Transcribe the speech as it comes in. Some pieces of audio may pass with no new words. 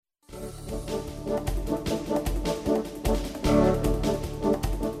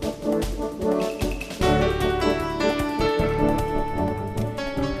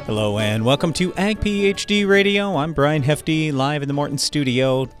And welcome to Ag PhD Radio. I'm Brian Hefty, live in the Morton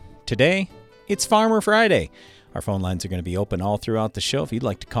studio. Today, it's Farmer Friday. Our phone lines are going to be open all throughout the show. If you'd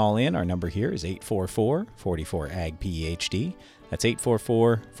like to call in, our number here is 844-44-AG-PHD. That's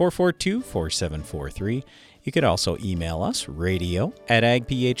 844-442-4743. You could also email us,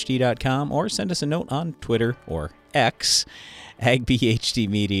 radio@agphd.com, or send us a note on Twitter or X, AgPhD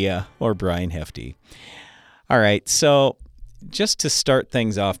Media, or Brian Hefty. All right, so just to start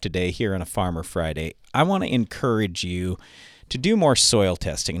things off today here on a Farmer Friday, I want to encourage you to do more soil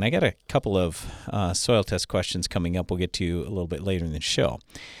testing. And I got a couple of soil test questions coming up we'll get to a little bit later in the show.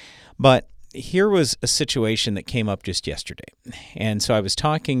 But here was a situation that came up just yesterday. And so I was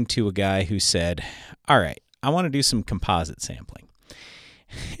talking to a guy who said, all right, I want to do some composite sampling.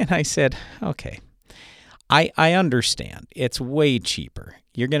 And I said, okay, I understand. It's way cheaper.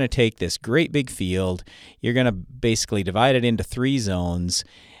 You're going to take this great big field, you're going to basically divide it into 3 zones,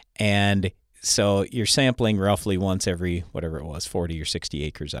 and so you're sampling roughly once every, whatever it was, 40 or 60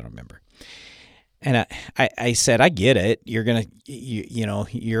 acres, I don't remember. And I said, I get it. You're going to,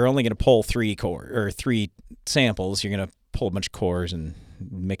 you're only going to pull 3 samples. You're going to pull a bunch of cores and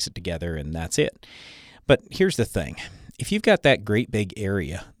mix it together, and that's it. But here's the thing. If you've got that great big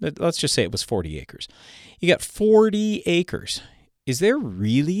area, let's just say it was 40 acres. You got 40 acres. Is there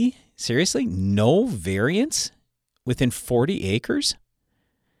really, seriously, no variance within 40 acres?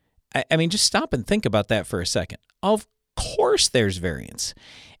 I mean, just stop and think about that for a second. Of course there's variance.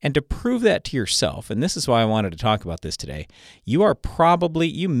 And to prove that to yourself, and this is why I wanted to talk about this today, you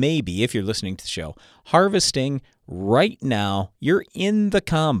may be, if you're listening to the show, harvesting right now. You're in the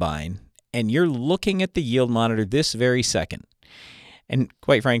combine, and you're looking at the yield monitor this very second. And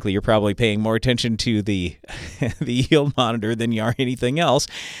quite frankly, you're probably paying more attention to the yield monitor than you are anything else,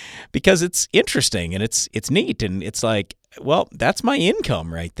 because it's interesting and it's neat, and it's like, well, that's my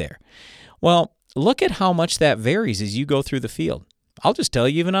income right there. Well, look at how much that varies as you go through the field. I'll just tell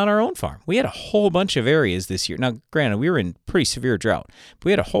you, even on our own farm, we had a whole bunch of areas this year. Now, granted, we were in pretty severe drought, but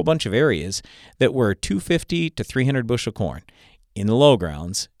we had a whole bunch of areas that were 250 to 300 bushel corn in the low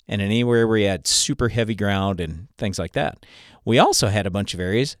grounds, and anywhere where you had super heavy ground and things like that. We also had a bunch of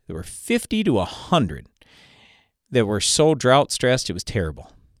areas that were 50 to 100 that were so drought stressed it was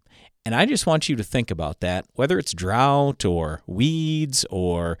terrible. And I just want you to think about that, whether it's drought or weeds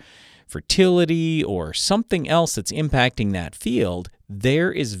or fertility or something else that's impacting that field,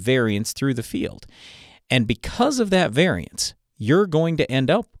 there is variance through the field. And because of that variance, you're going to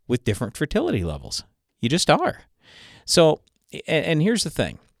end up with different fertility levels. You just are. So, and here's the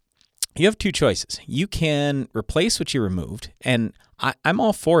thing. You have 2 choices. You can replace what you removed, and I'm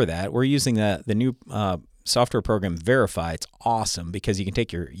all for that. We're using the new software program Verify. It's awesome because you can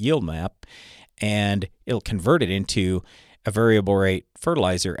take your yield map and it'll convert it into a variable rate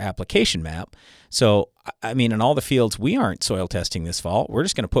fertilizer application map. So, I mean, in all the fields we aren't soil testing this fall, we're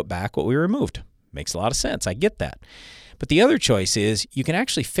just going to put back what we removed. Makes a lot of sense. I get that. But the other choice is you can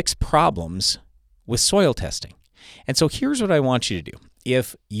actually fix problems with soil testing. And so here's what I want you to do.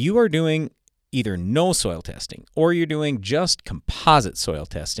 If you are doing either no soil testing or you're doing just composite soil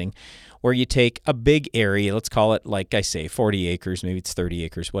testing, where you take a big area, let's call it, like I say, 40 acres, maybe it's 30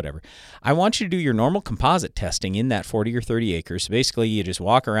 acres, whatever. I want you to do your normal composite testing in that 40 or 30 acres. Basically, you just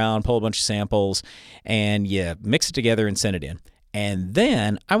walk around, pull a bunch of samples, and you mix it together and send it in. And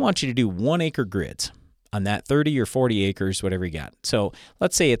then I want you to do 1 acre grids on that 30 or 40 acres, whatever you got. So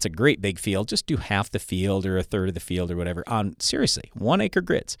let's say it's a great big field. Just do half the field or a third of the field or whatever on, seriously, 1 acre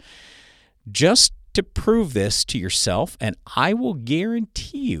grids. Just to prove this to yourself, and I will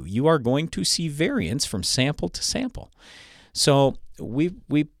guarantee you are going to see variance from sample to sample. So we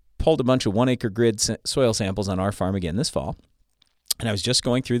pulled a bunch of 1 acre grid soil samples on our farm again this fall, and I was just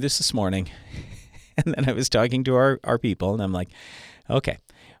going through this morning, and then I was talking to our people, and I'm like, okay,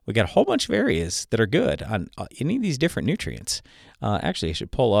 we got a whole bunch of areas that are good on any of these different nutrients. Actually, I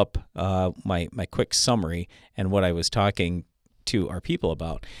should pull up my quick summary and what I was talking to our people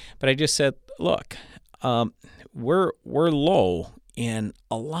about. But I just said, look, we're low in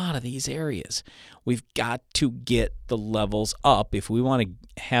a lot of these areas. We've got to get the levels up if we want to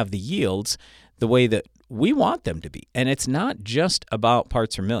have the yields the way that we want them to be. And it's not just about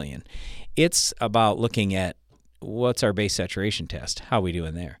parts per million. It's about looking at what's our base saturation test? How are we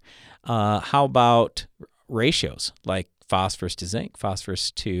doing there? How about ratios like phosphorus to zinc,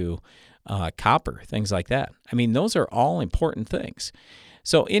 phosphorus to copper, things like that? I mean, those are all important things.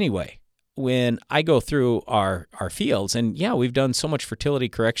 So anyway, when I go through our fields, and yeah, we've done so much fertility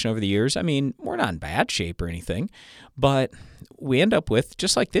correction over the years. I mean, we're not in bad shape or anything, but we end up with,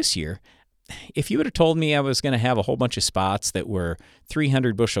 just like this year, if you would have told me I was going to have a whole bunch of spots that were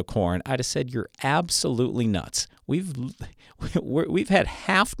 300 bushel corn, I'd have said you're absolutely nuts. We've had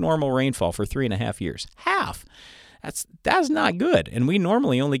half normal rainfall for 3.5 years. Half. That's not good. And we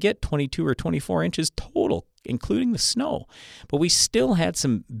normally only get 22 or 24 inches total, including the snow. But we still had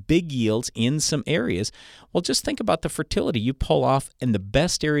some big yields in some areas. Well, just think about the fertility you pull off in the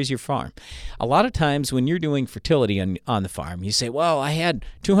best areas of your farm. A lot of times when you're doing fertility on the farm, you say, well, I had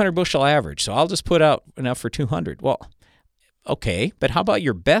 200 bushel average, so I'll just put out enough for 200. Well, okay, but how about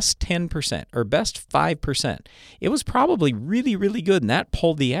your best 10% or best 5%? It was probably really, really good, and that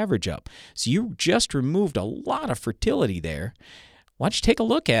pulled the average up. So you just removed a lot of fertility there. Why don't you take a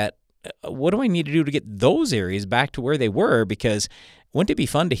look at what do I need to do to get those areas back to where they were? Because wouldn't it be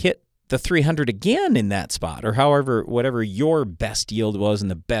fun to hit the 300 again in that spot, or whatever your best yield was in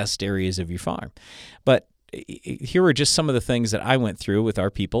the best areas of your farm? But here are just some of the things that I went through with our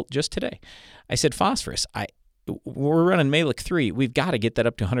people just today. I said phosphorus. We're running Mehlich 3. We've got to get that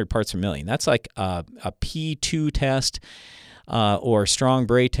up to 100 parts per million. That's like a P2 test or strong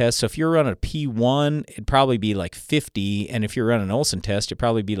Bray test. So if you're running a P1, it'd probably be like 50. And if you're running an Olsen test, it'd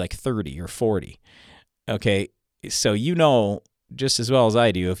probably be like 30 or 40. Okay, so you know just as well as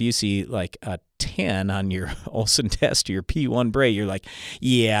I do, if you see like a 10 on your Olsen test or your P1 Bray, you're like,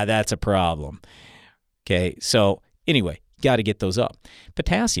 yeah, that's a problem. Okay, so anyway, got to get those up.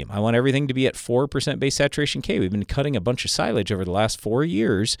 Potassium, I want everything to be at 4% base saturation K. We've been cutting a bunch of silage over the last 4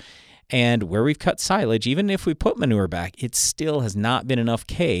 years, and where we've cut silage, even if we put manure back, it still has not been enough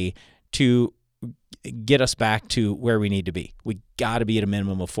K to get us back to where we need to be. We got to be at a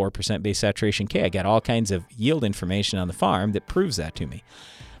minimum of 4% base saturation K. I got all kinds of yield information on the farm that proves that to me.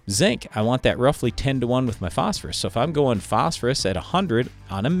 Zinc, I want that roughly 10-to-1 with my phosphorus. So if I'm going phosphorus at 100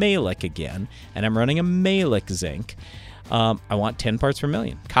 on a Mehlich again, and I'm running a Mehlich zinc, I want 10 parts per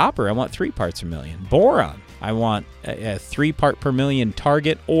million. Copper, I want 3 parts per million. Boron, I want a 3 part per million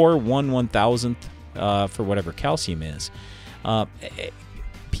target, or 1/1000th for whatever calcium is.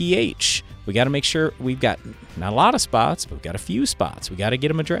 pH, we got to make sure we've got not a lot of spots, but we've got a few spots. We got to get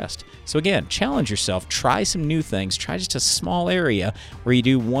them addressed. So again, challenge yourself. Try some new things. Try just a small area where you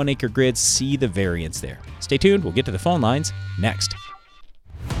do 1 acre grids. See the variance there. Stay tuned. We'll get to the phone lines next.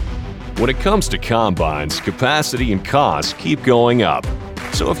 When it comes to combines, capacity and costs keep going up.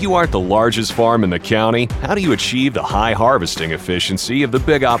 So if you aren't the largest farm in the county, how do you achieve the high harvesting efficiency of the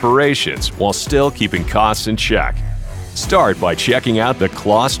big operations while still keeping costs in check? Start by checking out the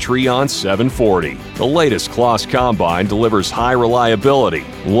Claas Treon 740. The latest Claas combine delivers high reliability,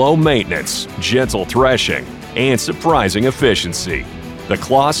 low maintenance, gentle threshing, and surprising efficiency. The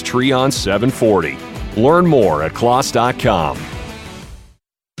Claas Treon 740. Learn more at claas.com.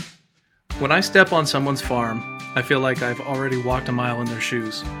 When I step on someone's farm, I feel like I've already walked a mile in their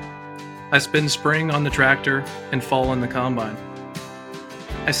shoes. I spend spring on the tractor and fall in the combine.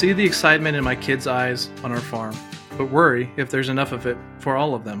 I see the excitement in my kids' eyes on our farm, but worry if there's enough of it for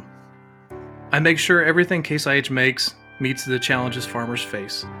all of them. I make sure everything Case IH makes meets the challenges farmers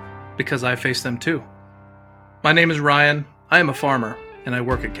face, because I face them too. My name is Ryan, I am a farmer, and I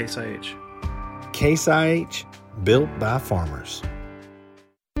work at Case IH. Case IH, built by farmers.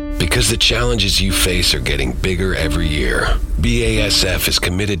 Because the challenges you face are getting bigger every year, BASF is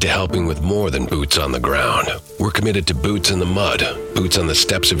committed to helping with more than boots on the ground. We're committed to boots in the mud, boots on the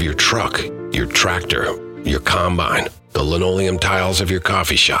steps of your truck, your tractor, your combine, the linoleum tiles of your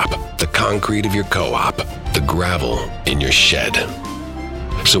coffee shop, the concrete of your co-op, the gravel in your shed.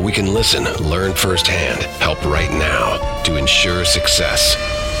 So we can listen, learn firsthand, help right now to ensure success.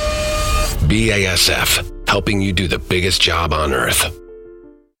 BASF, helping you do the biggest job on earth.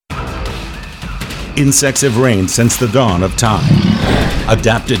 Insects have reigned since the dawn of time,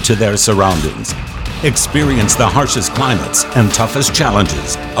 adapted to their surroundings, experienced the harshest climates and toughest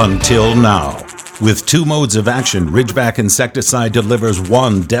challenges until now. With 2 modes of action, Ridgeback insecticide delivers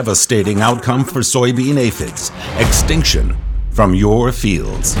one devastating outcome for soybean aphids: extinction from your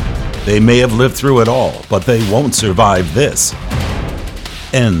fields. They may have lived through it all, but they won't survive this.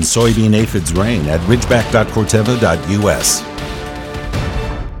 End soybean aphids reign at ridgeback.corteva.us.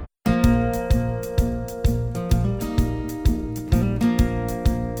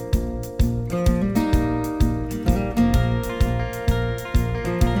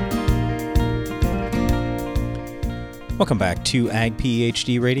 Welcome back to Ag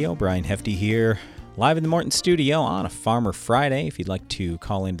PhD Radio. Brian Hefty here, live in the Morton studio on a Farmer Friday. If you'd like to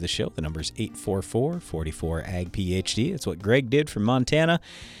call into the show, the number's 844-44-AG-PhD. That's what Greg did from Montana.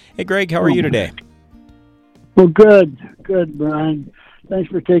 Hey, Greg, how are you today? Well, good, Brian. Thanks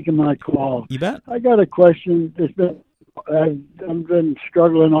for taking my call. You bet. I got a question. I've been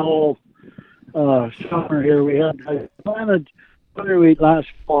struggling all summer here. I planted winter wheat last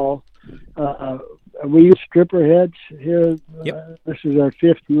fall. We use stripper heads here. Yep. This is our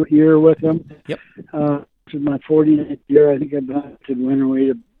 5th year with them. Yep. This is my 48th year. I think I've planted winter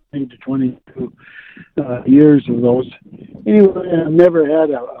wheat 22 years of those. Anyway, I've never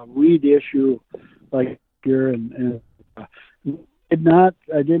had a weed issue like here, and I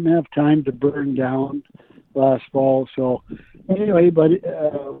didn't have time to burn down last fall. So anyway, but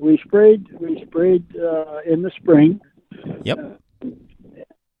we sprayed in the spring. Yep.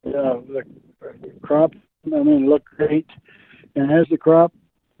 The crop, looked great, and as the crop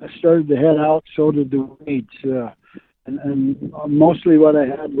started to head out, so did the weeds. And mostly what I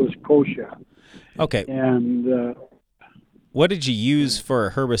had was kochia. Okay. And what did you use for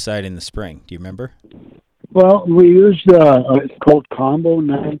a herbicide in the spring? Do you remember? well, we used it's called Combo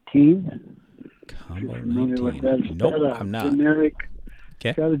 19. Combo Familiar with 19. that? It's Nope, got a I'm not. Generic, Okay.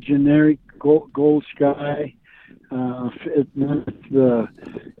 It's got a generic gold sky. It's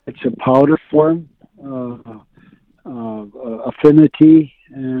a powder form, affinity,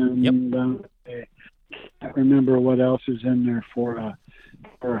 and I can't remember what else is in there for a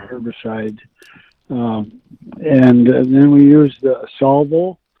herbicide. And then we used the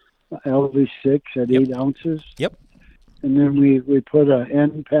Solvo LV6 at Yep. 8 ounces. Yep. And then we put an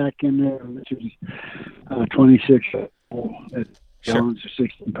N pack in there, which is 26 gallons or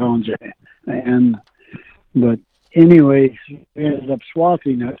 16 pounds and but anyway, we ended up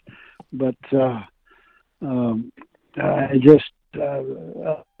swathing it. But I just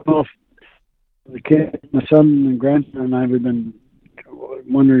well, the kid, my son and grandson and I have been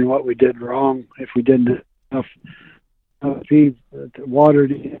wondering what we did wrong, if we didn't have enough feed to water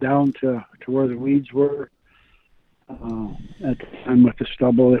to get down to where the weeds were at the time with the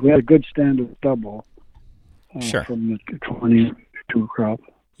stubble. We had a good stand of stubble Sure. from the 22 crop.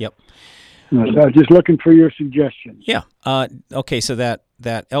 Yep. So I was just looking for your suggestions. Yeah. Okay, so that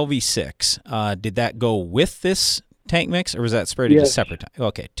LV6, did that go with this tank mix, or was that sprayed at a Yes. separate time?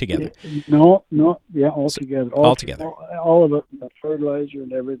 Okay, together. No, yeah, all together. all together. All of it, the fertilizer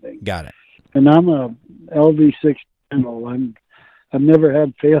and everything. Got it. And I'm a LV6 channel. I've never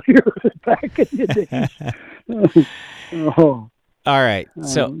had failure back in the days. Oh, All right.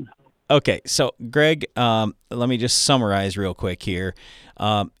 So, um, okay. So, Greg, let me just summarize real quick here.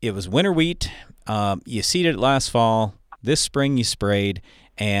 It was winter wheat. You seeded it last fall. This spring you sprayed,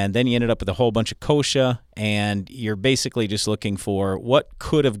 and then you ended up with a whole bunch of kochia, and you're basically just looking for what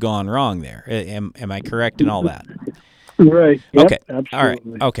could have gone wrong there. Am I correct in all that? right. Yep, Okay. absolutely. All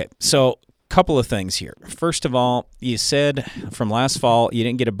right. Okay. So, couple of things here. First of all, you said from last fall you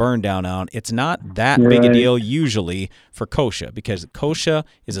didn't get a burn down on. It's not that big a Right. deal usually for kochia, because kochia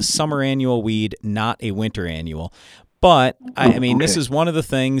is a summer annual weed, not a winter annual. But I mean, this is one of the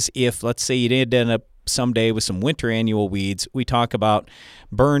things. If let's say you did end up someday with some winter annual weeds, we talk about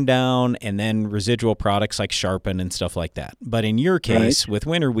burn down and then residual products like Sharpen and stuff like that. But in your case, with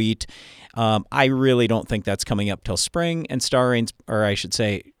winter wheat, I really don't think that's coming up till spring, and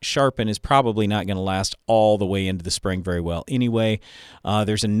Sharpen is probably not going to last all the way into the spring very well anyway.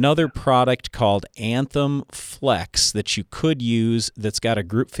 There's another product called Anthem Flex that you could use that's got a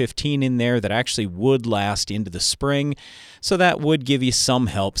Group 15 in there that actually would last into the spring, so that would give you some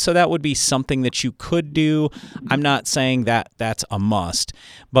help. So that would be something that you could do. I'm not saying that that's a must,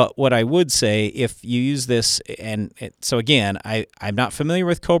 but what I would say, if you use this, so again, I'm not familiar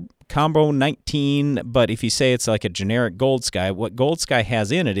with Combo 19, but if you say it's like a generic Gold Sky, what Gold Sky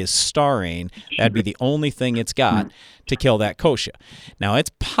has in it is Starane. That'd be the only thing it's got to kill that kochia. Now,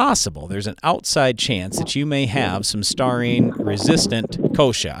 it's possible, there's an outside chance that you may have some Starane-resistant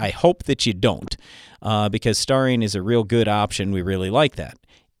kochia. I hope that you don't, because Starane is a real good option. We really like that.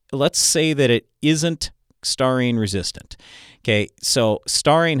 Let's say that it isn't Starane resistant. Okay, so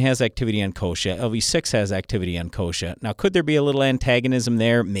Starane has activity on kochia. LV6 has activity on kochia. Now, could there be a little antagonism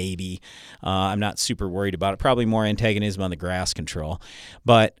there? Maybe. I'm not super worried about it. Probably more antagonism on the grass control.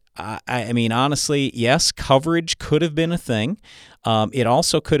 But, I mean, honestly, yes, coverage could have been a thing. It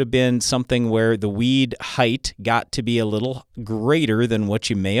also could have been something where the weed height got to be a little greater than what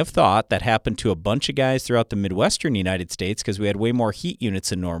you may have thought. That happened to a bunch of guys throughout the Midwestern United States because we had way more heat units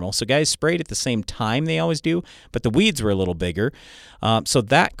than normal. So guys sprayed at the same time they always do, but the weeds were a little bigger. So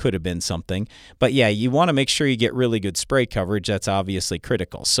that could have been something. But yeah, you want to make sure you get really good spray coverage. That's obviously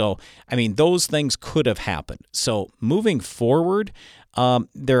critical. So, I mean, those things could have happened. So moving forward,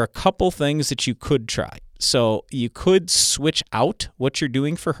 there are a couple things that you could try. So you could switch out what you're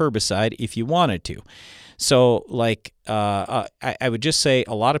doing for herbicide if you wanted to. So like I would just say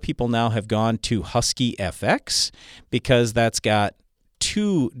a lot of people now have gone to Husky FX because that's got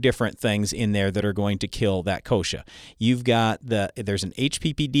two different things in there that are going to kill that kochia. You've got there's an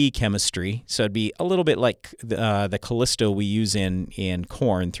HPPD chemistry, so it'd be a little bit like the Callisto we use in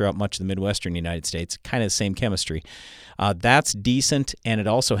corn throughout much of the Midwestern United States, kind of the same chemistry. That's decent, and it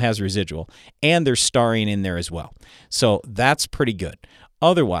also has residual, and there's staurin in there as well. So that's pretty good.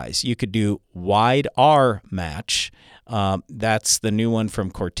 Otherwise, you could do Wide R match. That's the new one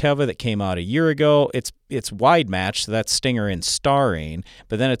from Corteva that came out a year ago. It's wide match, so that's Stinger and Staurin,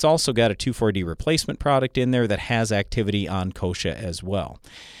 but then it's also got a 2,4-D replacement product in there that has activity on kochia as well.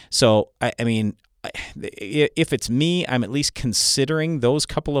 So, I mean, if it's me, I'm at least considering those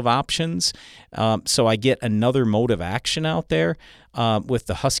couple of options, so I get another mode of action out there. With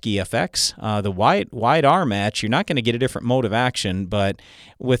the Husky FX, the wide R match, you're not going to get a different mode of action, but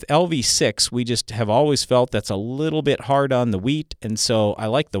with LV6, we just have always felt that's a little bit hard on the wheat, and so I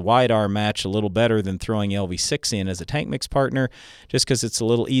like the wide R match a little better than throwing LV6 in as a tank mix partner, just because it's a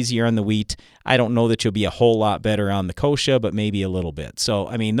little easier on the wheat. I don't know that you'll be a whole lot better on the kochia, but maybe a little bit. So,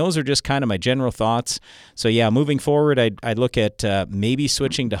 I mean, those are just kind of my general thoughts. So, yeah, moving forward, I'd look at maybe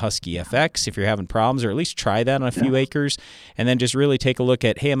switching to Husky FX if you're having problems, or at least try that on a few acres, and then just really take a look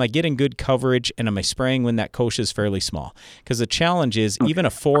at, hey, am I getting good coverage, and am I spraying when that kochia is fairly small? Because the challenge is even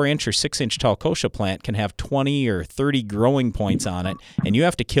a 4-inch or 6-inch tall kochia plant can have 20 or 30 growing points on it, and you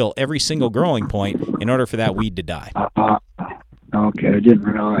have to kill every single growing point in order for that weed to die. Okay, I didn't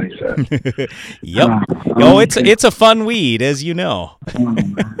realize that. Yep. It's a fun weed, as you know.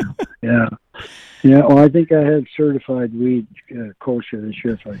 Yeah. Yeah, well, I think I had certified weed kochia this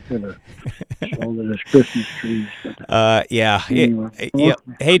year, if I could have sold it as Christmas trees. But, yeah. anyway.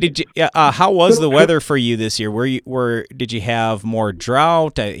 Hey, did you? How was the weather for you this year? Did you have more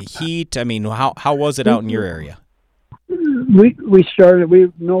drought, heat? I mean, how was it out in your area? We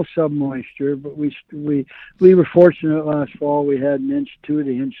started. No submoisture, but we were fortunate last fall. We had 1.2 to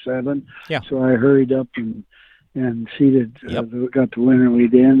 1.7 inches. Yeah. So I hurried up and seeded, got the winter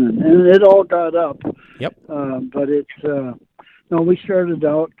wheat in, and it all got up. Yep. But we started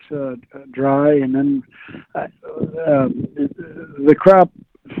out dry, and then the crop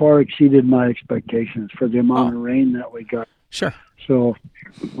far exceeded my expectations for the amount of rain that we got. Sure. So,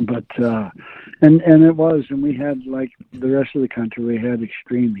 but and it was, and we had, like the rest of the country, we had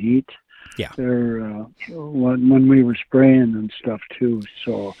extreme heat. Yeah. There, when we were spraying and stuff too.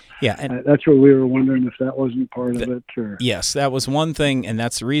 So yeah, and that's what we were wondering, if that wasn't part of it. Or yes, that was one thing, and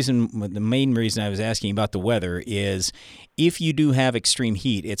that's the main reason I was asking about the weather is if you do have extreme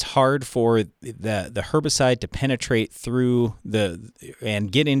heat, it's hard for the herbicide to penetrate through and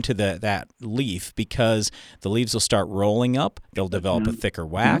get into that leaf, because the leaves will start rolling up. They'll develop a thicker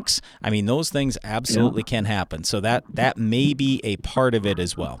wax. I mean, those things absolutely can happen. So that may be a part of it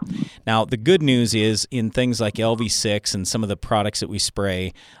as well. Now, the good news is in things like LV6 and some of the products that we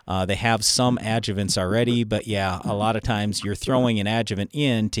spray, they have some adjuvants already, but yeah, a lot of times you're throwing an adjuvant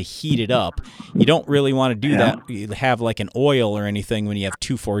in to heat it up. You don't really want to do that. You have like an oil or anything when you have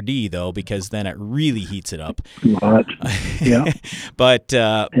 2,4-D though, because then it really heats it up. But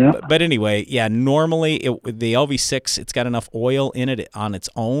anyway, yeah, normally the LV6, it's got enough oil in it on its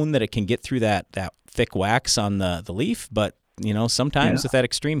own that it can get through that thick wax on the leaf, but sometimes with that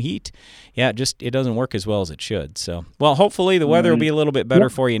extreme heat, it doesn't work as well as it should. So, well, hopefully the weather will be a little bit better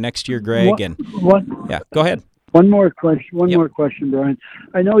for you next year, Greg. Go ahead. One more question, Brian.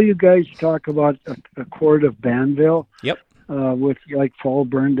 I know you guys talk about a quart of Banville. Yep. With like fall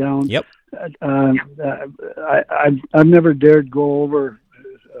burn down. Yep. I've never dared go over.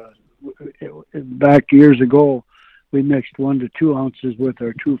 Back years ago, we mixed 1 to 2 ounces with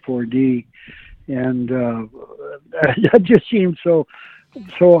our 2,4-D. And that just seems so.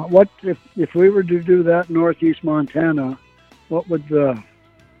 What if we were to do that in northeast Montana? What would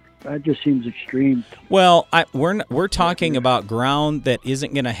that just seems extreme. Well, we're talking about ground that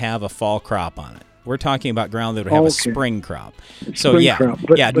isn't going to have a fall crop on it. We're talking about ground that would have a spring crop. So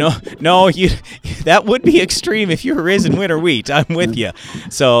that would be extreme if you were raising winter wheat. I'm with you.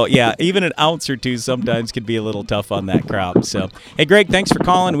 So yeah, even an ounce or two sometimes could be a little tough on that crop. So hey, Greg, thanks for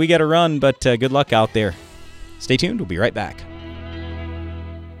calling. We got to run, but good luck out there. Stay tuned. We'll be right back.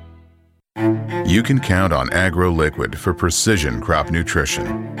 You can count on AgroLiquid for precision crop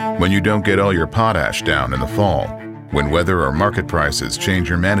nutrition. When you don't get all your potash down in the fall, when weather or market prices change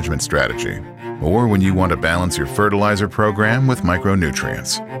your management strategy, or when you want to balance your fertilizer program with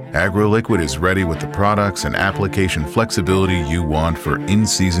micronutrients, AgroLiquid is ready with the products and application flexibility you want for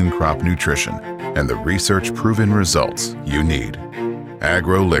in-season crop nutrition and the research-proven results you need.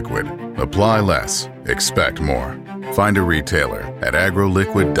 AgroLiquid. Apply less. Expect more. Find a retailer at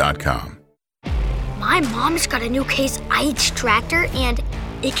agroliquid.com. My My mom's got a new Case IH tractor, and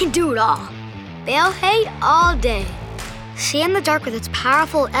it can do it all. Bale hay all day. See in the dark with its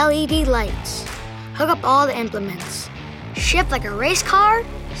powerful LED lights. Hook up all the implements. Shift like a race car,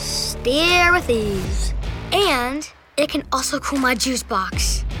 steer with ease. And it can also cool my juice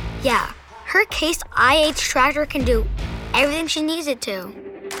box. Yeah, her Case IH tractor can do everything she needs it to.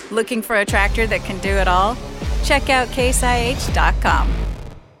 Looking for a tractor that can do it all? Check out caseih.com.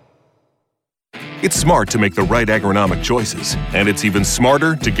 It's smart to make the right agronomic choices, and it's even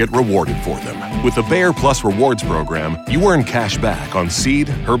smarter to get rewarded for them. With the Bayer Plus Rewards program, you earn cash back on seed,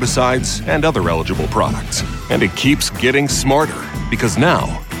 herbicides, and other eligible products. And it keeps getting smarter, because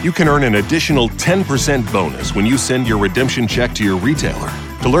now you can earn an additional 10% bonus when you send your redemption check to your retailer.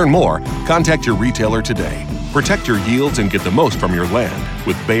 To learn more, contact your retailer today. Protect your yields and get the most from your land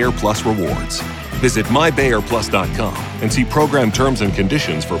with Bayer Plus Rewards. Visit mybayerplus.com and see program terms and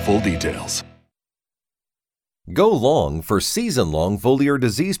conditions for full details. Go long for season-long foliar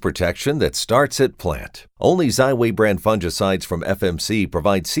disease protection that starts at plant. Only Xyway brand fungicides from FMC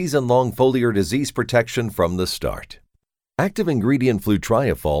provide season-long foliar disease protection from the start. Active ingredient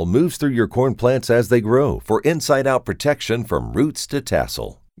flutriafol moves through your corn plants as they grow for inside-out protection from roots to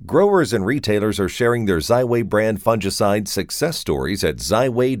tassel. Growers and retailers are sharing their Xyway brand fungicide success stories at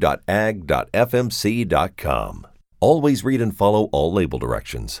xyway.ag.fmc.com. Always read and follow all label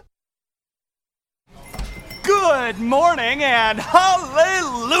directions. Good morning and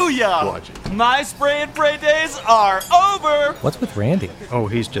hallelujah! Watch it. My spray and pray days are over! What's with Randy? Oh,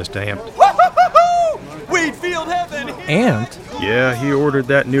 he's just amped. Woo-hoo-hoo-hoo! Wheat field heaven! Amped? Yeah, he ordered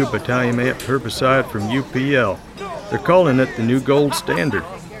that new Battalion Amped herbicide from UPL. They're calling it the new gold standard.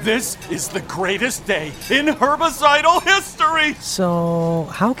 This is the greatest day in herbicidal history! So,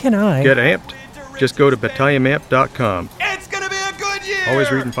 how can I... Get amped. Just go to BattalionAmp.com. It's gonna be a good year!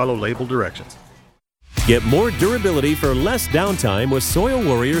 Always read and follow label directions. Get more durability for less downtime with Soil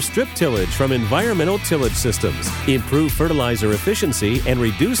Warrior Strip Tillage from Environmental Tillage Systems. Improve fertilizer efficiency and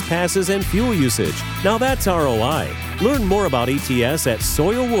reduce passes and fuel usage. Now that's ROI. Learn more about ETS at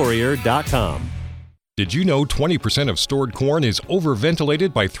soilwarrior.com. Did you know 20% of stored corn is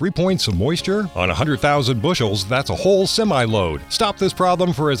overventilated by 3 points of moisture? On 100,000 bushels, that's a whole semi-load. Stop this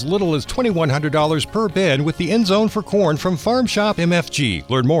problem for as little as $2,100 per bin with the End Zone for Corn from Farm Shop MFG.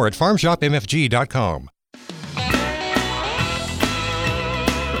 Learn more at farmshopmfg.com.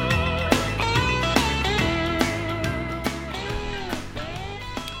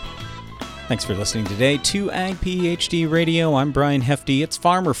 Thanks for listening today to Ag PhD Radio. I'm Brian Hefty. It's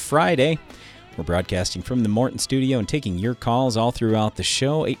Farmer Friday. We're broadcasting from the Morton studio and taking your calls all throughout the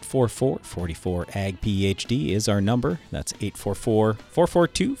show. 844-44-AG-PhD is our number. That's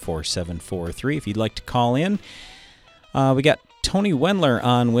 844-442-4743 if you'd like to call in. We got Tony Wendler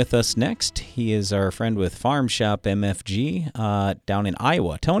on with us next. He is our friend with Farm Shop MFG down in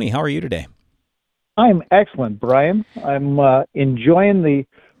Iowa. Tony, how are you today? I'm excellent, Brian. I'm enjoying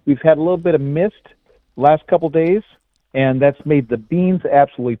we've had a little bit of mist last couple days, and that's made the beans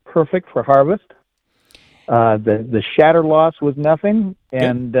absolutely perfect for harvest. The shatter loss was nothing,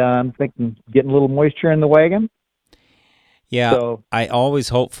 and I'm thinking getting a little moisture in the wagon. Yeah, so, I always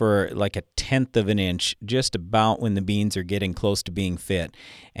hope for like a 1/10 of an inch, just about when the beans are getting close to being fit.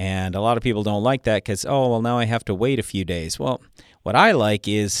 And a lot of people don't like that because, now I have to wait a few days. Well, what I like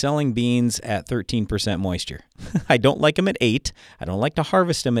is selling beans at 13% moisture. I don't like them at 8. I don't like to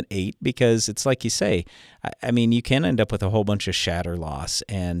harvest them at 8 because it's like you say, I mean, you can end up with a whole bunch of shatter loss.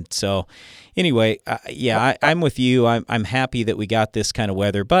 And so anyway, I'm with you. I'm happy that we got this kind of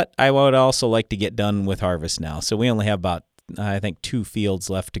weather, but I would also like to get done with harvest now. So we only have about, I think, 2 fields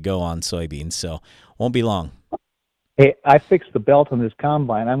left to go on soybeans, so won't be long. Hey, I fixed the belt on this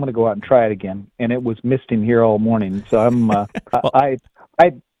combine. I'm going to go out and try it again, and it was misting here all morning. So I'm I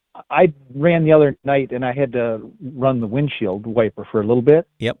ran the other night, and I had to run the windshield wiper for a little bit.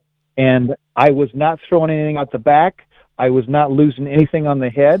 Yep. And I was not throwing anything out the back. I was not losing anything on the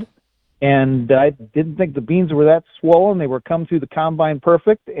head, and I didn't think the beans were that swollen. They were coming through the combine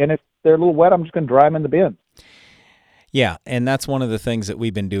perfect, and if they're a little wet, I'm just going to dry them in the bin. Yeah, and that's one of the things that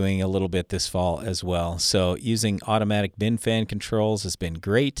we've been doing a little bit this fall as well. So using automatic bin fan controls has been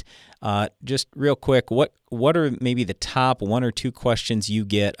great. Just real quick, what are maybe the top 1 or 2 questions you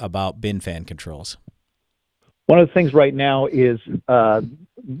get about bin fan controls? One of the things right now is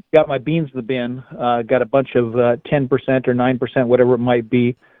got my beans in the bin, got a bunch of 10% or 9%, whatever it might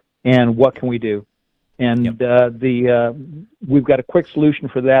be, and what can we do? And we've got a quick solution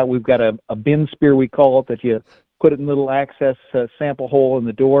for that. We've got a bin spear, we call it, that you put it in a little access sample hole in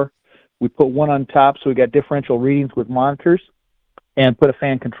the door. We put one on top so we got differential readings with monitors and put a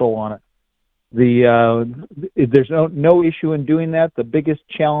fan control on it. There's no issue in doing that. The biggest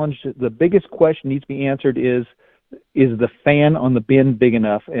challenge, the biggest question needs to be answered is the fan on the bin big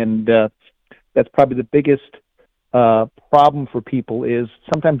enough? And that's probably the biggest problem for people is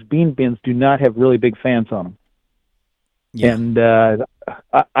sometimes bean bins do not have really big fans on them. Yeah. And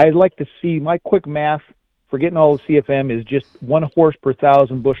I'd like to see my quick math for getting all the CFM is just 1 horse per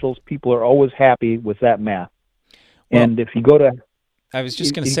 1,000 bushels. People are always happy with that math. Well, and if you go to... I was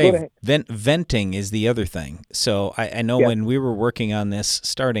just going to say, venting is the other thing. So I know when we were working on this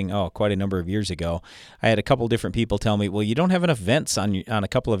starting, quite a number of years ago, I had a couple different people tell me, well, you don't have enough vents on a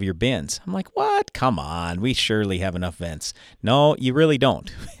couple of your bins. I'm like, what? Come on. We surely have enough vents. No, you really don't.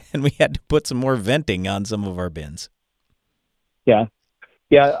 And we had to put some more venting on some of our bins. Yeah.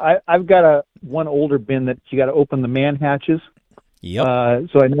 Yeah, I've got one older bin that you got to open the man hatches. Yep.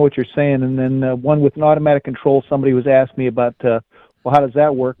 So I know what you're saying. And then one with an automatic control, somebody was asking me about... well, how does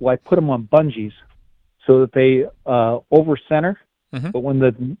that work? Well, I put them on bungees so that they over center. Mm-hmm. But when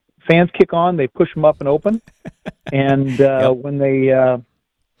the fans kick on, they push them up and open. And when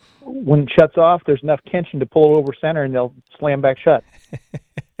it shuts off, there's enough tension to pull it over center, and they'll slam back shut.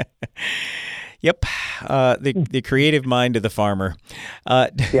 Yep, the creative mind of the farmer.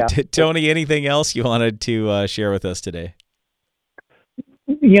 Tony, anything else you wanted to share with us today?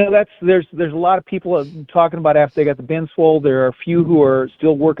 You know, there's a lot of people talking about after they got the bins full. There are a few who are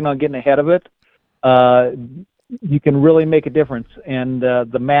still working on getting ahead of it. You can really make a difference, and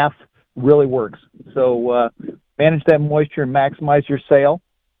the math really works. So manage that moisture and maximize your sale.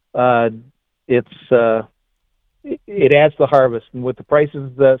 It adds to the harvest, and with the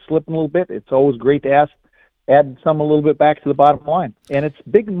prices slipping a little bit, it's always great to add some a little bit back to the bottom line. And it's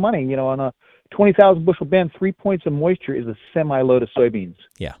big money, you know, on a 20,000 bushel bin, 3 points of moisture is a semi-load of soybeans.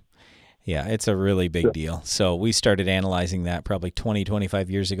 Yeah, it's a really big deal. So we started analyzing that probably 20, 25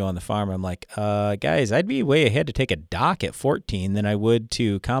 years ago on the farm. I'm like, guys, I'd be way ahead to take a dock at 14 than I would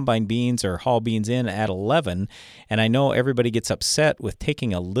to combine beans or haul beans in at 11. And I know everybody gets upset with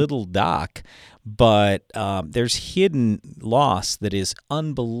taking a little dock, but there's hidden loss that is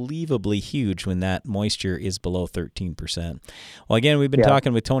unbelievably huge when that moisture is below 13%. Well, again, we've been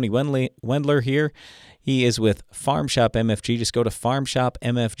talking with Tony Wendler here. He is with Farm Shop MFG. Just go to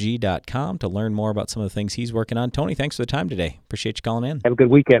farmshopmfg.com to learn more about some of the things he's working on. Tony, thanks for the time today. Appreciate you calling in. Have a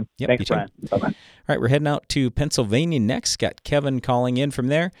good weekend. Yep, thanks, Brian. Bye-bye. All right, we're heading out to Pennsylvania next. Got Kevin calling in from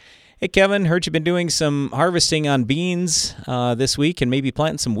there. Hey, Kevin, heard you've been doing some harvesting on beans this week and maybe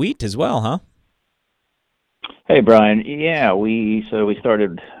planting some wheat as well, huh? Hey, Brian. Yeah, we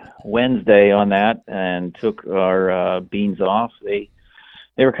started Wednesday on that and took our beans off.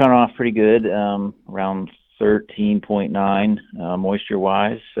 They were coming off pretty good, around 13.9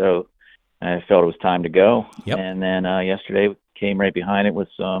 moisture-wise, so I felt it was time to go. Yep. And then yesterday we came right behind it with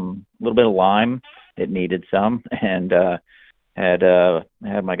some little bit of lime. It needed some, and had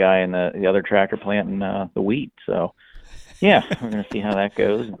my guy in the other tractor planting the wheat. So, yeah, we're going to see how that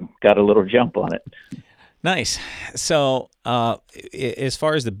goes. Got a little jump on it. Nice. So, as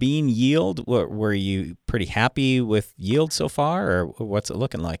far as the bean yield, were you pretty happy with yield so far, or what's it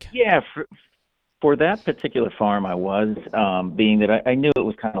looking like? Yeah, for that particular farm, I was, being that I knew it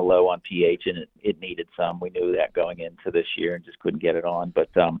was kind of low on pH and it needed some. We knew that going into this year and just couldn't get it on. But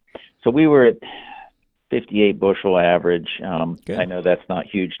so we were at 58 bushel average. I know that's not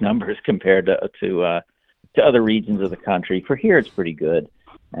huge numbers compared to other regions of the country. For here, it's pretty good.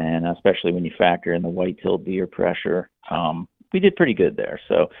 And especially when you factor in the white-tilled beer pressure, we did pretty good there.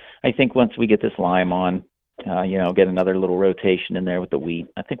 So I think once we get this lime on, get another little rotation in there with the wheat,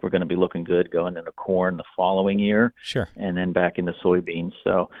 I think we're going to be looking good going into corn the following year. Sure. And then back into soybeans.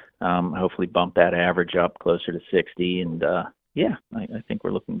 So hopefully bump that average up closer to 60. And, I think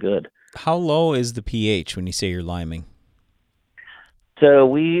we're looking good. How low is the pH when you say you're liming? So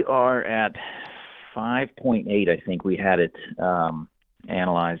we are at 5.8, I think we had it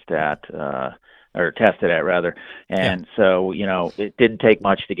analyzed at, or tested at rather. And so, it didn't take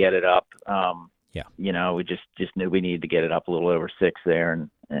much to get it up. We just knew we needed to get it up a little over 6 there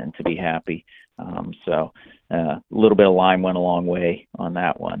and to be happy. So a little bit of lime went a long way on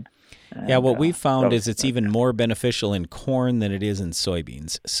that one. And, what we've found is it's even more beneficial in corn than it is in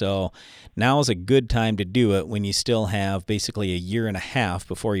soybeans. So now is a good time to do it when you still have basically a year and a half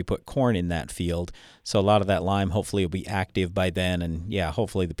before you put corn in that field. So a lot of that lime hopefully will be active by then. And,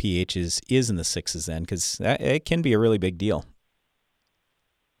 hopefully the pH is in the 6s then, because it can be a really big deal.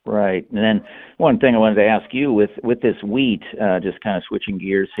 Right. And then one thing I wanted to ask you with this wheat, just kind of switching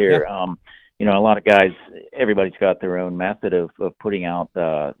gears here, a lot of guys, everybody's got their own method of putting out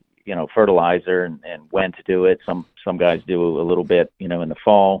fertilizer and when to do it. Some guys do a little bit, in the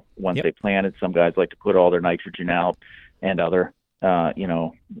fall once they plant it. Some guys like to put all their nitrogen out, and other, I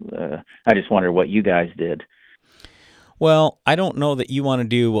just wonder what you guys did. Well, I don't know that you want to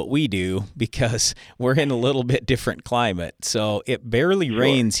do what we do because we're in a little bit different climate. So it barely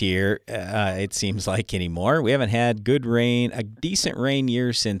rains here, it seems like, anymore. We haven't had good rain, a decent rain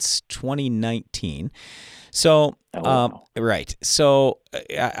year since 2019. So, right. So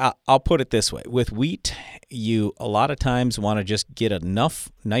I'll put it this way. With wheat, you a lot of times want to just get enough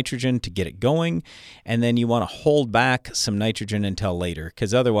nitrogen to get it going, and then you want to hold back some nitrogen until later,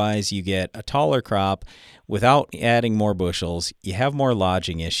 because otherwise you get a taller crop without adding more bushels. You have more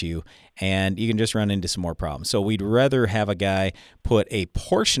lodging issue, and you can just run into some more problems. So we'd rather have a guy put a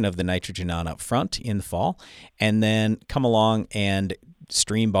portion of the nitrogen on up front in the fall, and then come along and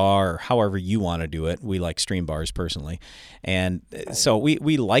stream bar, or however you want to do it. We like stream bars personally. And so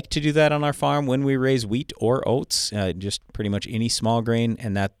we like to do that on our farm when we raise wheat or oats, just pretty much any small grain,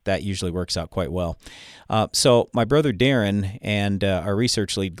 and that usually works out quite well. So my brother Darren and our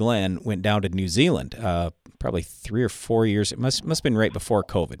research lead Glenn went down to New Zealand probably 3 or 4 years. It must have been right before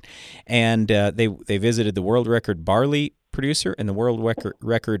COVID. And they visited the world record barley producer and the world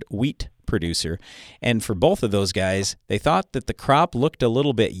record wheat producer. And for both of those guys, they thought that the crop looked a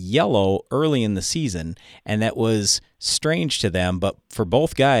little bit yellow early in the season, and that was strange to them. But for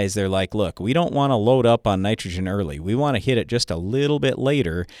both guys, they're like, look, we don't want to load up on nitrogen early. We want to hit it just a little bit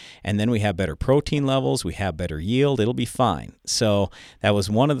later, and then we have better protein levels, we have better yield, it'll be fine. So that was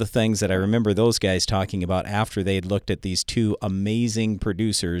one of the things that I remember those guys talking about after they'd looked at these two amazing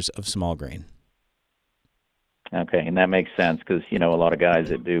producers of small grain. Okay, and that makes sense because, a lot of guys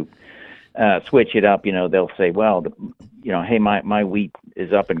that do switch it up, they'll say, well, hey, my wheat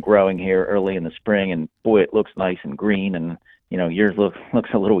is up and growing here early in the spring, and boy, it looks nice and green, and, yours looks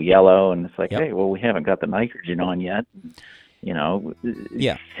a little yellow, and it's like, hey, well, we haven't got the nitrogen on yet.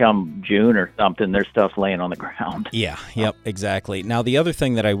 Come June or something, their stuff's laying on the ground. Yeah, yep, exactly. Now, the other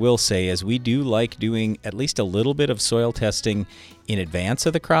thing that I will say is we do like doing at least a little bit of soil testing in advance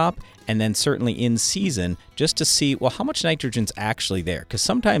of the crop, and then certainly in season, just to see, well, how much nitrogen's actually there. Because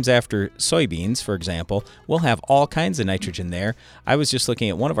sometimes after soybeans, for example, we'll have all kinds of nitrogen there. I was just looking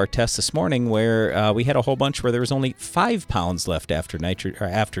at one of our tests this morning where we had a whole bunch where there was only 5 pounds left after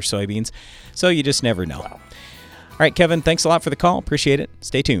soybeans. So you just never know. All right, Kevin, thanks a lot for the call. Appreciate it.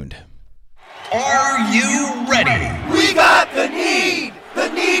 Stay tuned. Are you ready? We got the need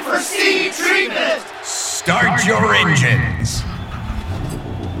for seed treatment. Start your engines.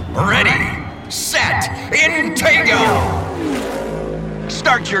 Ready, set, Intego!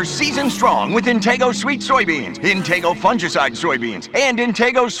 Start your season strong with Intego Sweet Soybeans, Intego Fungicide Soybeans, and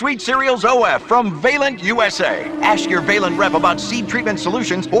Intego Sweet Cereals OF from Valent USA. Ask your Valent rep about seed treatment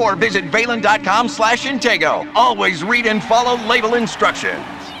solutions or visit valent.com/Intego. Always read and follow label instructions.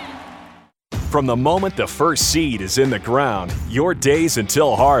 From the moment the first seed is in the ground, your days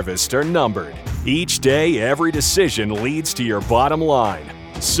until harvest are numbered. Each day, every decision leads to your bottom line.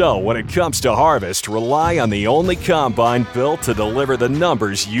 So when it comes to harvest, rely on the only combine built to deliver the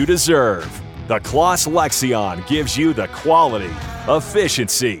numbers you deserve. The Claas Lexion gives you the quality,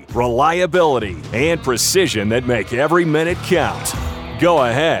 efficiency, reliability, and precision that make every minute count. Go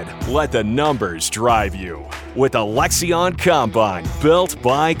ahead, let the numbers drive you. With the Lexion Combine, built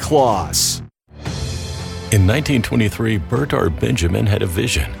by Claas. In 1923, Bert R. Benjamin had a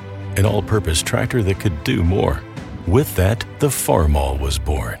vision, an all-purpose tractor that could do more. With that, the Farmall was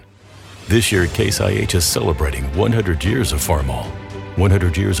born. This year, Case IH is celebrating 100 years of Farmall.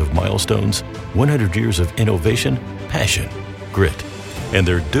 100 years of milestones, 100 years of innovation, passion, grit. And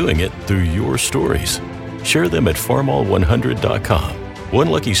they're doing it through your stories. Share them at farmall100.com. One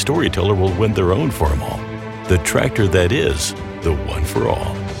lucky storyteller will win their own Farmall. The tractor that is the one for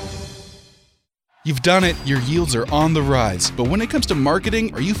all. You've done it, your yields are on the rise, but when it comes to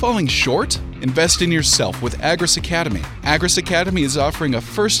marketing, are you falling short? Invest in yourself with Agris Academy. Agris Academy is offering a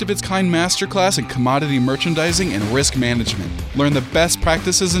first-of-its-kind masterclass in commodity merchandising and risk management. Learn the best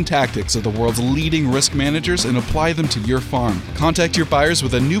practices and tactics of the world's leading risk managers and apply them to your farm. Contact your buyers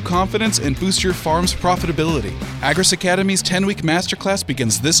with a new confidence and boost your farm's profitability. Agris Academy's 10-week masterclass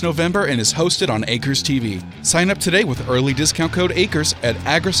begins this November and is hosted on Acres TV. Sign up today with early discount code ACRES at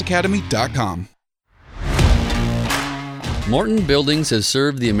agrisacademy.com. Morton Buildings has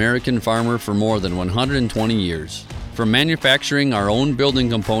served the American farmer for more than 120 years. From manufacturing our own building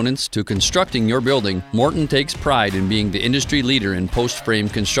components to constructing your building, Morton takes pride in being the industry leader in post-frame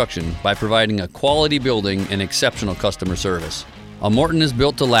construction by providing a quality building and exceptional customer service. A Morton is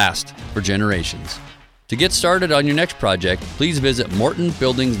built to last for generations. To get started on your next project, please visit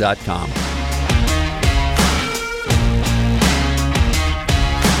mortonbuildings.com.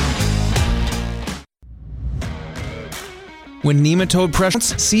 When nematode pressure,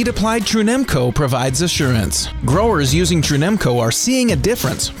 seed-applied Trunemco provides assurance. Growers using Trunemco are seeing a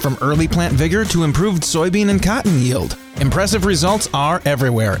difference, from early plant vigor to improved soybean and cotton yield. Impressive results are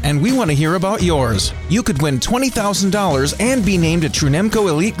everywhere, and we want to hear about yours. You could win $20,000 and be named a Trunemco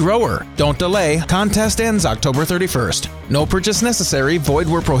Elite Grower. Don't delay. Contest ends October 31st. No purchase necessary. Void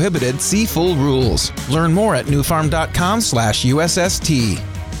where prohibited. See full rules. Learn more at newfarm.com/USST.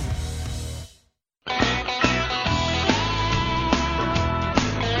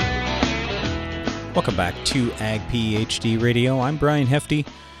 Welcome back to Ag PhD Radio. I'm Brian Hefty.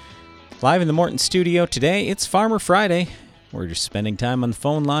 Live in the Morton studio today, it's Farmer Friday. We're just spending time on the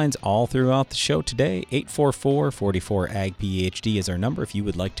phone lines all throughout the show today. 844-44-AG-PhD is our number if you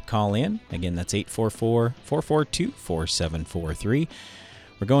would like to call in. Again, that's 844-442-4743.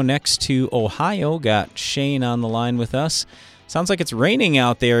 We're going next to Ohio. Got Shane on the line with us. Sounds like it's raining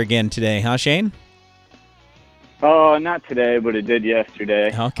out there again today, huh, Shane? Oh, not today, but it did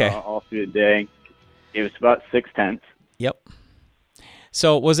yesterday. Okay. All through the day. It was about 6/10. Yep.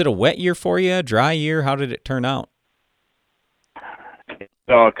 So was it a wet year for you, a dry year? How did it turn out?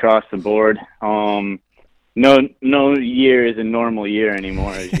 All across the board. No year is a normal year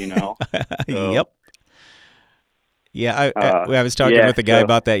anymore, as you know. So, yep. Yeah, I was talking with a guy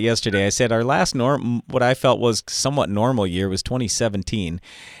about that yesterday. I said our last what I felt was somewhat normal year was 2017,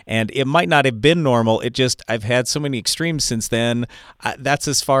 and it might not have been normal. It just I've had so many extremes since then. That's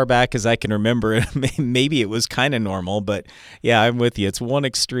as far back as I can remember. Maybe it was kind of normal, but yeah, I'm with you. It's one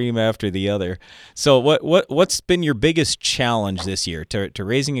extreme after the other. So what's been your biggest challenge this year to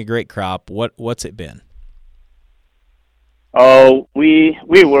raising a great crop? What's it been? Oh, we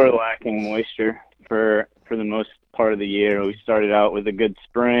were lacking moisture for the most part of the year. We started out with a good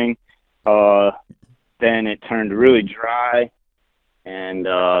spring, then it turned really dry, and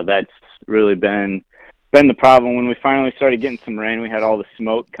that's really been the problem. When we finally started getting some rain, we had all the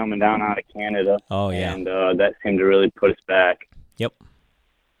smoke coming down out of Canada. Oh yeah, and that seemed to really put us back. Yep.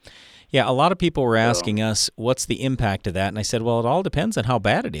 Yeah, a lot of people were asking us, what's the impact of that? And I said, well, it all depends on how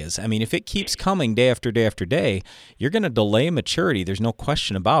bad it is. I mean, if it keeps coming day after day after day, you're going to delay maturity. There's no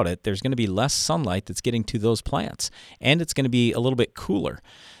question about it. There's going to be less sunlight that's getting to those plants, and it's going to be a little bit cooler.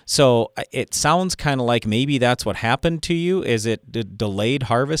 So it sounds kind of like maybe that's what happened to you. Is it delayed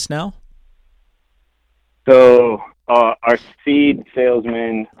harvest now? So our seed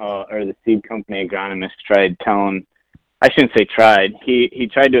salesman or the seed company agronomist tried telling, I shouldn't say tried. He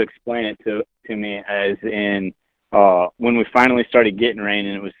tried to explain it to me as in when we finally started getting rain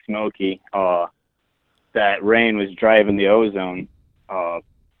and it was smoky, that rain was driving the ozone,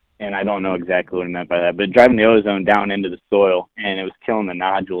 and I don't know exactly what he meant by that, but driving the ozone down into the soil, and it was killing the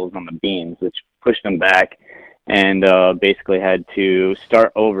nodules on the beans, which pushed them back, and basically had to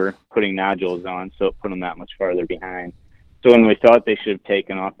start over putting nodules on, so it put them that much farther behind. So when we thought they should have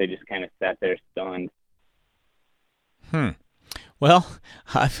taken off, they just kind of sat there stunned. Well,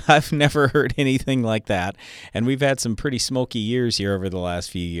 I've never heard anything like that, and we've had some pretty smoky years here over the last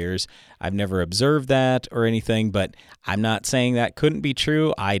few years. I've never observed that or anything, but I'm not saying that couldn't be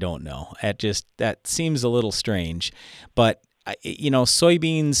true. I don't know. That seems a little strange, but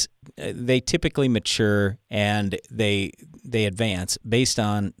soybeans, they typically mature and they advance based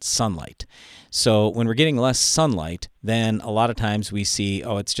on sunlight. So when we're getting less sunlight, then a lot of times we see,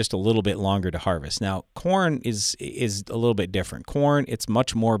 it's just a little bit longer to harvest. Now, corn is a little bit different. Corn, it's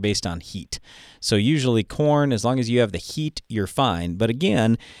much more based on heat. So usually corn, as long as you have the heat, you're fine. But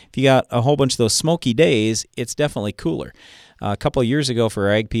again, if you got a whole bunch of those smoky days, it's definitely cooler. A couple of years ago for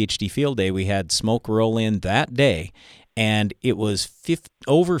our Ag PhD Field Day, we had smoke roll in that day, and it was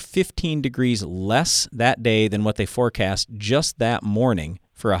over 15 degrees less that day than what they forecast just that morning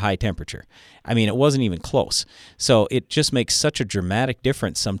for a high temperature. I mean, it wasn't even close. So it just makes such a dramatic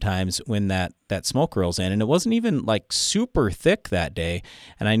difference sometimes when that smoke rolls in. And it wasn't even like super thick that day.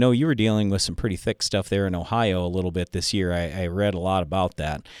 And I know you were dealing with some pretty thick stuff there in Ohio a little bit this year. I read a lot about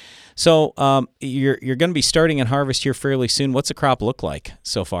that. So you're going to be starting in harvest here fairly soon. What's the crop look like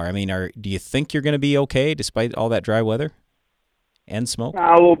so far? I mean, do you think you're going to be okay despite all that dry weather and smoke?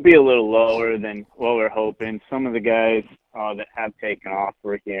 We'll be a little lower than what we're hoping. Some of the guys that have taken off,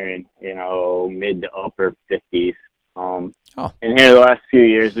 we're hearing, mid to upper 50s. And here the last few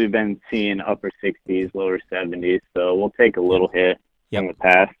years, we've been seeing upper 60s, lower 70s. So we'll take a little hit in the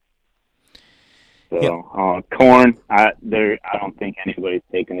past. So corn, I don't think anybody's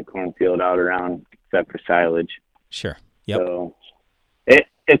taking the cornfield out around except for silage. Sure. Yep. So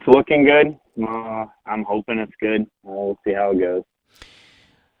it's looking good. I'm hoping it's good. We'll see how it goes.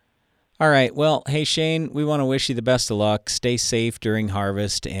 All right. Well, hey, Shane, we want to wish you the best of luck. Stay safe during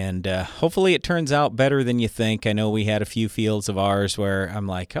harvest, and hopefully it turns out better than you think. I know we had a few fields of ours where I'm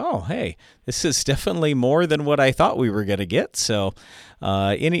like, oh, hey, this is definitely more than what I thought we were going to get. So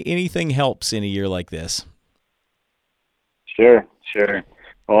anything helps in a year like this. Sure.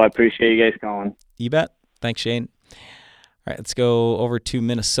 Well, I appreciate you guys calling. You bet. Thanks, Shane. All right, let's go over to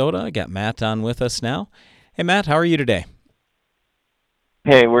Minnesota. I got Matt on with us now. Hey, Matt, how are you today?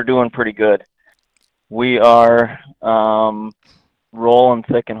 Hey, we're doing pretty good. We are rolling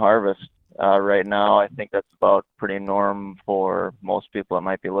thick in harvest right now. I think that's about pretty norm for most people that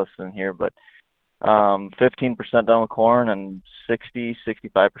might be listening here, but 15% done with corn and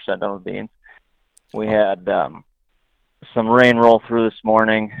 65% done with beans. We had some rain roll through this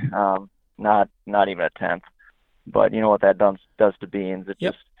morning, not even a tenth, but you know what that does to beans. It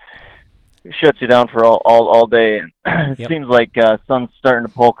just shuts you down for all day. And it seems like sun's starting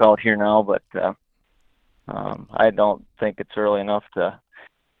to poke out here now, but I don't think it's early enough to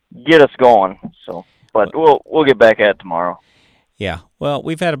get us going. So, but we'll get back at it tomorrow. Yeah, well,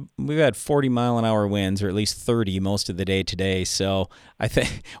 we've had 40-mile-an-hour winds, or at least 30 most of the day today. So I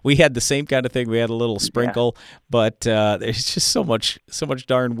think we had the same kind of thing. We had a little sprinkle, but there's just so much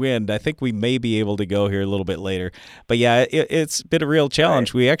darn wind. I think we may be able to go here a little bit later. But yeah, it's been a real challenge.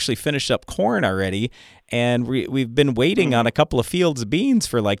 Right. We actually finished up corn already, and we've been waiting on a couple of fields of beans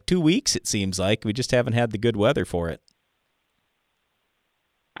for like 2 weeks. It seems like we just haven't had the good weather for it.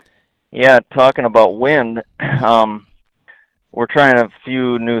 Yeah, talking about wind. We're trying a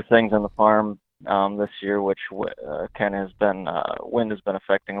few new things on the farm this year, which kind of has been wind has been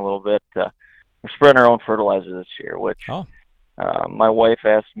affecting a little bit. We're spreading our own fertilizer this year, which my wife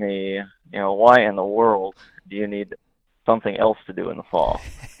asked me, why in the world do you need something else to do in the fall?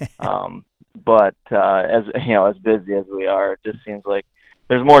 But as busy as we are, it just seems like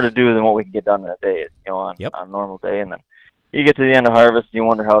there's more to do than what we can get done in a day, on a normal day. And then you get to the end of harvest, and you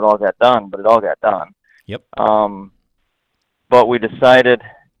wonder how it all got done, but it all got done. Yep. But we decided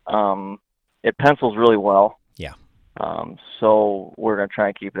it pencils really well. Yeah. So we're going to try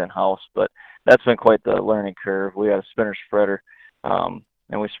and keep it in-house. But that's been quite the learning curve. We had a spinner spreader, and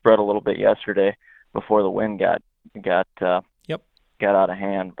we spread a little bit yesterday before the wind got out of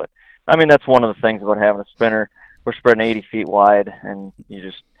hand. But, I mean, that's one of the things about having a spinner. We're spreading 80 feet wide, and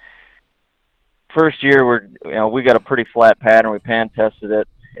first year we got a pretty flat pattern. We pan tested it.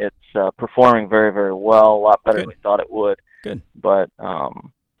 It's performing very, very well, a lot better than we thought it would. Good. But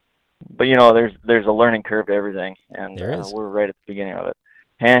there's a learning curve to everything, and we're right at the beginning of it.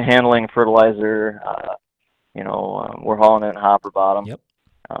 Handling fertilizer, we're hauling it in hopper bottom,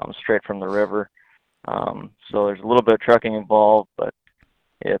 straight from the river. So there's a little bit of trucking involved, but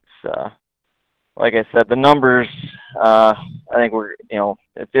it's like I said, the numbers. I think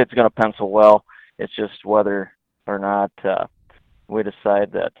it's going to pencil well. It's just whether or not we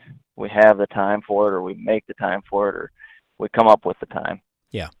decide that we have the time for it, or we make the time for it, or we come up with the time.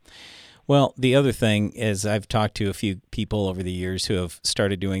 Yeah. Well, the other thing is I've talked to a few people over the years who have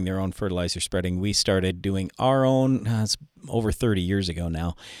started doing their own fertilizer spreading. We started doing our own it's over 30 years ago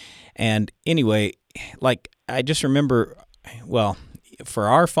now. And anyway, like I just remember, well, for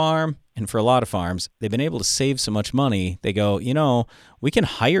our farm and for a lot of farms, they've been able to save so much money. They go, we can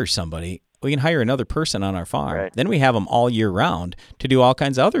hire somebody. We can hire another person on our farm. Right. Then we have them all year round to do all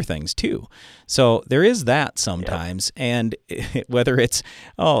kinds of other things too. So there is that sometimes. Yep. And whether it's,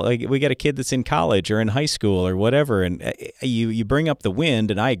 like we got a kid that's in college or in high school or whatever, and you bring up the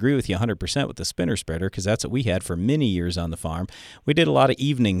wind, and I agree with you 100% with the spinner spreader, because that's what we had for many years on the farm. We did a lot of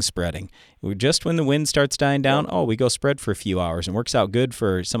evening spreading. Just when the wind starts dying down, we go spread for a few hours, and works out good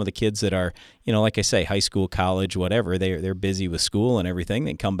for some of the kids that are, like I say, high school, college, whatever. They're busy with school and everything.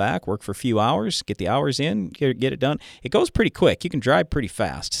 They come back, work for a few hours, get the hours in, get it done. It goes pretty quick. You can drive pretty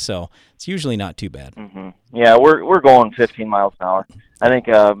fast, so it's usually not too bad. Mm-hmm. Yeah, we're going 15 miles an hour. I think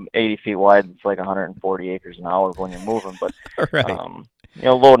 80 feet wide, it's like 140 acres an hour when you're moving. But right.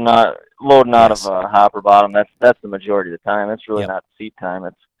 Loading out of a hopper bottom. That's the majority of the time. It's really not seed time.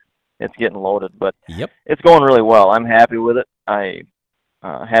 It's getting loaded, but it's going really well. I'm happy with it. I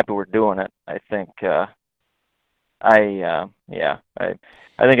happy we're doing it. I think I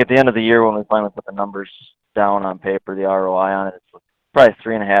think at the end of the year when we finally put the numbers down on paper, the ROI on it, it's probably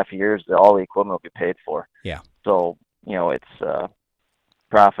 3.5 years that all the equipment will be paid for. Yeah. So it's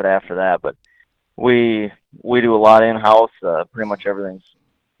profit after that. But we do a lot in-house. Pretty much everything's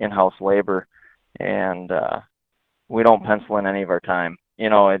in-house labor, and we don't pencil in any of our time.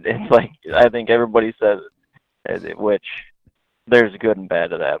 It's like I think everybody says it, which there's good and bad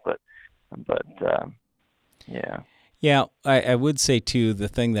to that. But But yeah. Yeah, I would say, too, the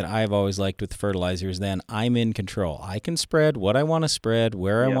thing that I've always liked with fertilizers, then I'm in control. I can spread what I want to spread,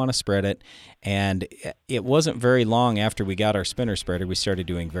 where I want to spread it, and it wasn't very long after we got our spinner spreader, we started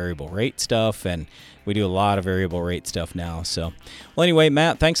doing variable rate stuff, and we do a lot of variable rate stuff now. So, well, anyway,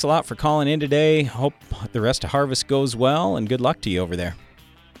 Matt, thanks a lot for calling in today. Hope the rest of harvest goes well, and good luck to you over there.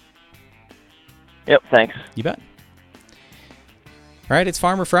 Yep, thanks. You bet. All right, it's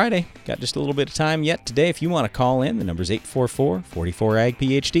Farmer Friday. Got just a little bit of time yet today. If you want to call in, the number's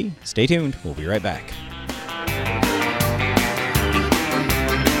 844-44-AG-PHD. Stay tuned. We'll be right back.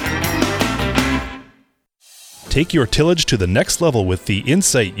 Take your tillage to the next level with the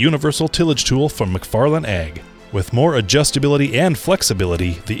Insight Universal Tillage Tool from McFarland Ag. With more adjustability and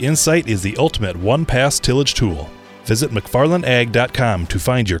flexibility, the Insight is the ultimate one-pass tillage tool. Visit McFarlandAg.com to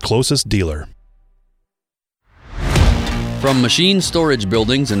find your closest dealer. From machine storage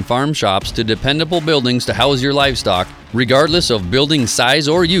buildings and farm shops to dependable buildings to house your livestock, regardless of building size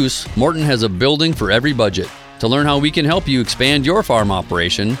or use, Morton has a building for every budget. To learn how we can help you expand your farm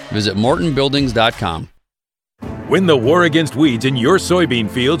operation, visit mortonbuildings.com. Win the war against weeds in your soybean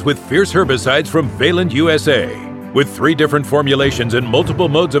fields with fierce herbicides from Valent USA. With 3 different formulations and multiple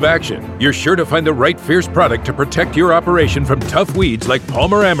modes of action, you're sure to find the right fierce product to protect your operation from tough weeds like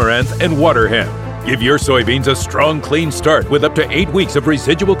Palmer amaranth and water hemp. Give your soybeans a strong, clean start with up to 8 weeks of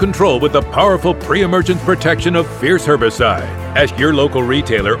residual control with the powerful pre-emergence protection of Fierce herbicide. Ask your local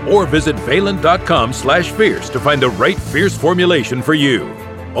retailer or visit valent.com/fierce to find the right Fierce formulation for you.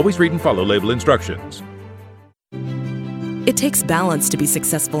 Always read and follow label instructions. It takes balance to be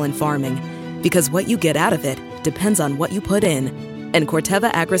successful in farming, because what you get out of it depends on what you put in. And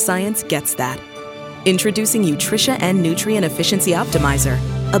Corteva Agriscience gets that. Introducing Utrisha N Nutrient Efficiency Optimizer,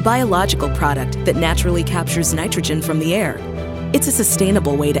 a biological product that naturally captures nitrogen from the air. It's a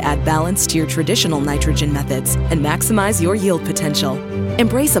sustainable way to add balance to your traditional nitrogen methods and maximize your yield potential.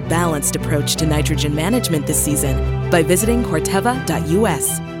 Embrace a balanced approach to nitrogen management this season by visiting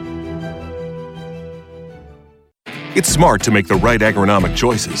Corteva.us. It's smart to make the right agronomic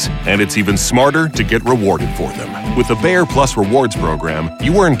choices, and it's even smarter to get rewarded for them. With the Bayer Plus Rewards program,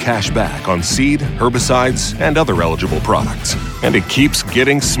 you earn cash back on seed, herbicides, and other eligible products. And it keeps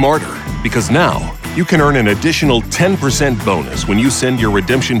getting smarter, because now you can earn an additional 10% bonus when you send your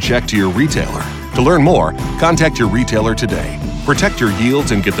redemption check to your retailer. To learn more, contact your retailer today. Protect your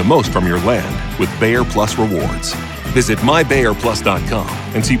yields and get the most from your land with Bayer Plus Rewards. Visit mybayerplus.com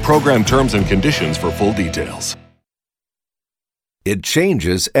and see program terms and conditions for full details. It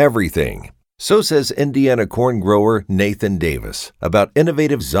changes everything. So says Indiana corn grower Nathan Davis about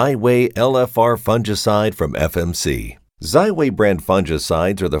innovative Xyway LFR fungicide from FMC. Xyway brand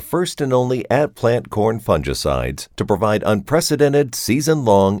fungicides are the first and only at-plant corn fungicides to provide unprecedented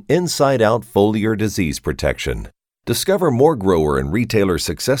season-long inside-out foliar disease protection. Discover more grower and retailer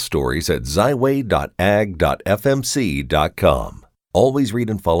success stories at xyway.ag.fmc.com. Always read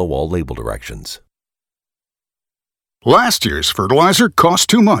and follow all label directions. Last year's fertilizer cost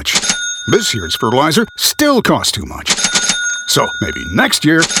too much. This year's fertilizer still costs too much. So maybe next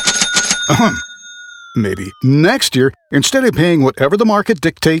year, instead of paying whatever the market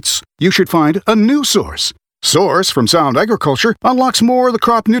dictates, you should find a new source. Source from Sound Agriculture unlocks more of the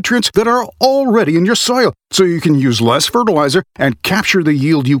crop nutrients that are already in your soil, so you can use less fertilizer and capture the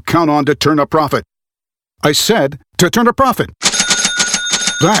yield you count on to turn a profit. I said to turn a profit.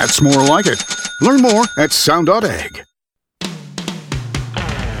 That's more like it. Learn more at sound.ag.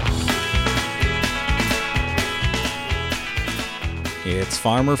 It's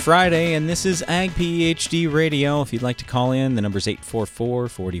Farmer Friday, and this is Ag PhD Radio. If you'd like to call in, the number's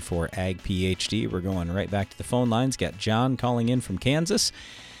 844-44-AG-PHD. We're going right back to the phone lines. Got John calling in from Kansas.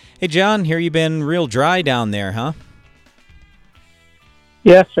 Hey, John, hear you been real dry down there, huh?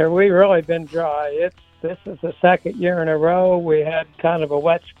 Yes, sir. We've really been dry. This is the second year in a row. We had kind of a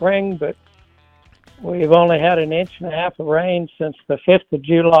wet spring, but we've only had 1.5 inches of rain since the 5th of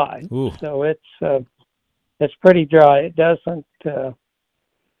July. Ooh. So it's pretty dry. It doesn't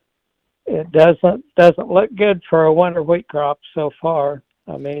look good for a winter wheat crop so far.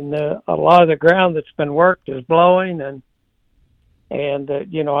 I mean, a lot of the ground that's been worked is blowing, and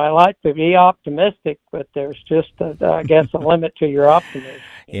I like to be optimistic, but there's just I guess a limit to your optimism.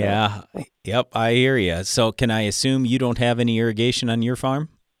 Yeah. Yep, I hear you. So can I assume you don't have any irrigation on your farm?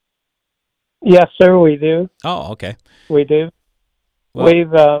 Yes, sir, we do. Oh, okay. We do.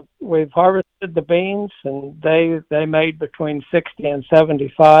 Well, we've harvested the beans, and they made between 60 and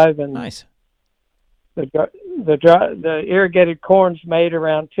 75, and nice. The irrigated corn's made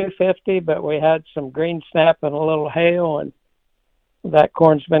around 250, but we had some green snap and a little hail, and that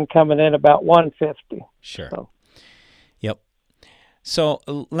corn's been coming in about 150. Sure. So. Yep. So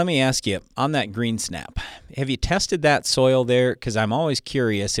let me ask you, on that green snap, have you tested that soil there? Because I'm always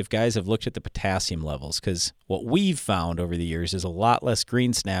curious if guys have looked at the potassium levels, because what we've found over the years is a lot less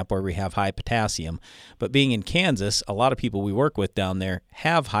green snap where we have high potassium. But being in Kansas, a lot of people we work with down there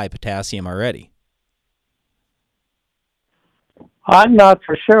have high potassium already. I'm not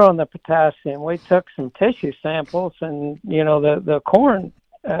for sure on the potassium. We took some tissue samples, and the corn,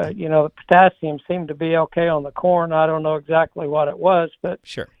 the potassium seemed to be okay on the corn. I don't know exactly what it was, but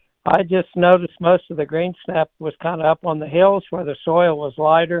sure. I just noticed most of the green snap was kind of up on the hills where the soil was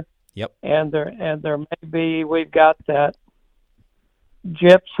lighter. Yep. And there may be, we've got that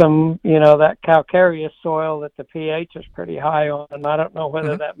gypsum, that calcareous soil that the pH is pretty high on, and I don't know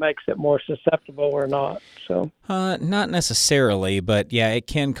whether that makes it more susceptible or not. So, not necessarily, but yeah, it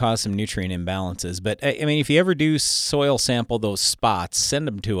can cause some nutrient imbalances. But I mean, if you ever do soil sample those spots, send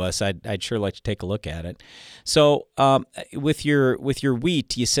them to us. I'd sure like to take a look at it. So, with your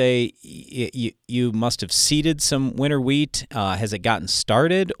wheat, you say you must have seeded some winter wheat. Has it gotten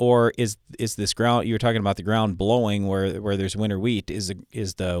started, or is this ground? You were talking about the ground blowing where there's winter wheat.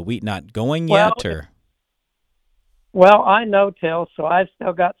 Is the wheat not going yet, or? Well, I no-till, so I've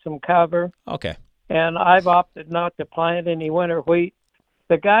still got some cover. Okay. And I've opted not to plant any winter wheat.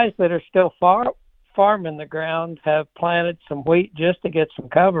 The guys that are still farming the ground have planted some wheat just to get some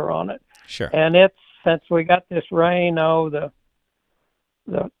cover on it. Sure. And it's, since we got this rain, the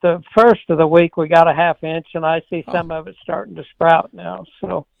first of the week we got a half inch, and I see some of it starting to sprout now.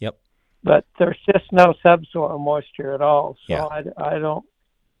 So. Yep. But there's just no subsoil moisture at all. So yeah.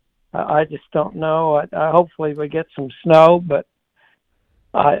 I just don't know. Hopefully we get some snow, but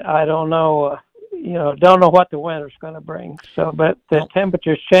I don't know. Don't know what the winter's going to bring. So, but the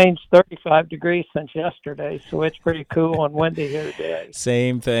temperature's changed 35 degrees since yesterday, so it's pretty cool and windy here today.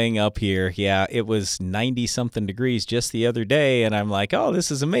 Same thing up here. Yeah, it was 90-something degrees just the other day, and I'm like, oh, this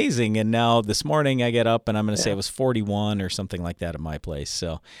is amazing. And now this morning I get up, and I'm going to say it was 41 or something like that at my place.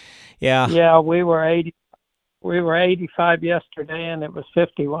 So, yeah. Yeah, we were 80. We were 85 yesterday, and it was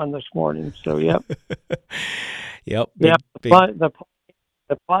 51 this morning. So, yep. Yep.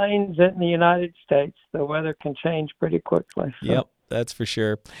 The plains in the United States, the weather can change pretty quickly. So. Yep, that's for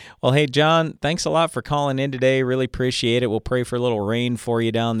sure. Well, hey, John, thanks a lot for calling in today. Really appreciate it. We'll pray for a little rain for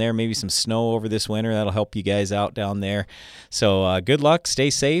you down there, maybe some snow over this winter. That'll help you guys out down there. So good luck,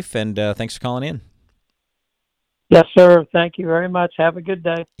 stay safe, and thanks for calling in. Yes, sir. Thank you very much. Have a good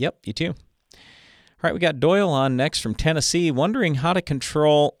day. Yep, you too. All right, we got Doyle on next from Tennessee, wondering how to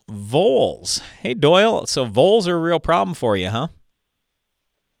control voles. Hey, Doyle, so voles are a real problem for you, huh?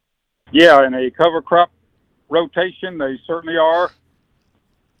 Yeah, in a cover crop rotation, they certainly are.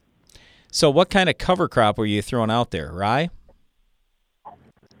 So what kind of cover crop were you throwing out there? Rye?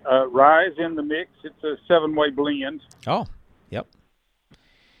 Rye's in the mix. It's a 7-way blend. Oh, yep.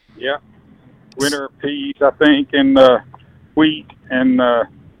 Yeah. Winter peas, I think, and wheat and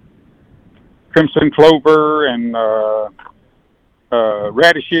crimson clover and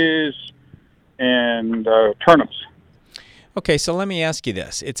radishes and turnips. Okay, so let me ask you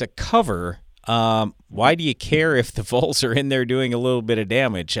this. It's a cover. Why do you care if the voles are in there doing a little bit of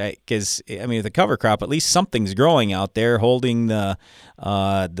damage? Because, with a cover crop, at least something's growing out there, holding the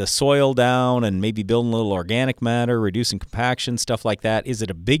soil down and maybe building a little organic matter, reducing compaction, stuff like that. Is it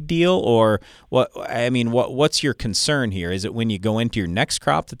a big deal, or what? What's your concern here? Is it when you go into your next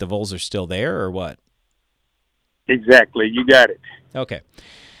crop that the voles are still there, or what? Exactly. You got it. Okay.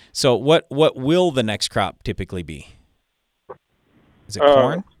 So what will the next crop typically be? Is it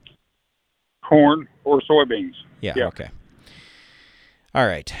corn? Corn or soybeans. Yeah. Okay. All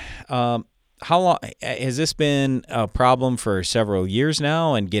right. How long has this been a problem for several years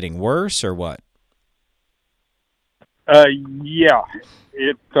now and getting worse, or what? Yeah.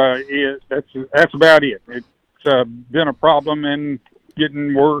 That's about it. It's been a problem and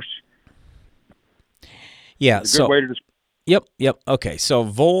getting worse. Yeah. It's a good way to describe. Yep. Okay. So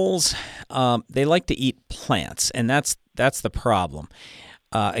voles, they like to eat plants, and that's the problem.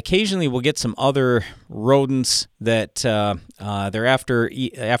 Occasionally, we'll get some other rodents that they're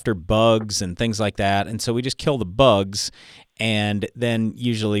after bugs and things like that, and so we just kill the bugs, and then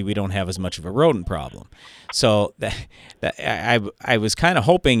usually we don't have as much of a rodent problem. So I was kind of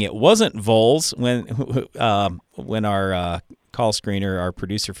hoping it wasn't voles when our call screener, our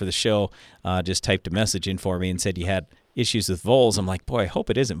producer for the show, just typed a message in for me and said you had issues with voles. I'm like, boy, I hope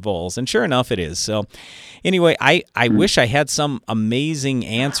it isn't voles. And sure enough, it is. So anyway, I wish I had some amazing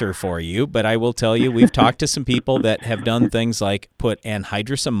answer for you, but I will tell you, we've talked to some people that have done things like put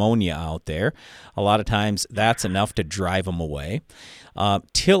anhydrous ammonia out there. A lot of times that's enough to drive them away.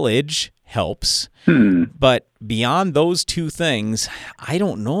 Tillage helps. But beyond those two things, I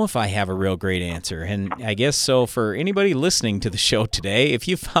don't know if I have a real great answer. And I guess so for anybody listening to the show today, if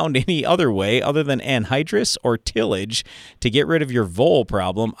you found any other way other than anhydrous or tillage to get rid of your vole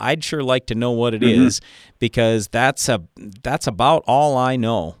problem, I'd sure like to know what it is, because that's about all I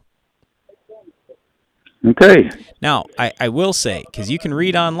know. Okay. Now, I will say, because you can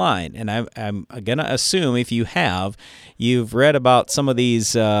read online, and I'm going to assume if you have, you've read about some of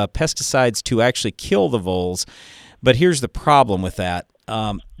these pesticides to actually kill the voles. But here's the problem with that.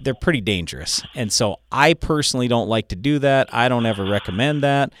 They're pretty dangerous. And so I personally don't like to do that. I don't ever recommend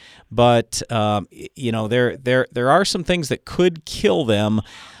that. But, there are some things that could kill them.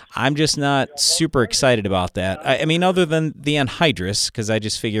 I'm just not super excited about that. I mean, other than the anhydrous, because I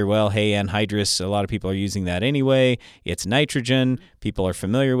just figure, well, hey, anhydrous, a lot of people are using that anyway. It's nitrogen. People are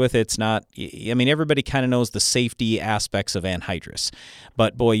familiar with it. It's not, I mean, everybody kind of knows the safety aspects of anhydrous.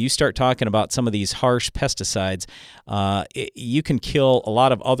 But, boy, you start talking about some of these harsh pesticides, you can kill a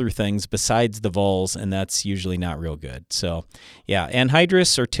lot of other things besides the voles, and that's usually not real good. So, yeah,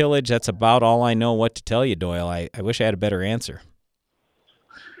 anhydrous or tillage, that's about all I know what to tell you, Doyle. I wish I had a better answer.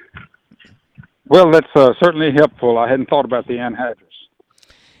 Well, that's certainly helpful. I hadn't thought about the anhydrous.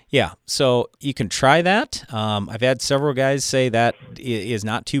 Yeah, so you can try that. I've had several guys say that is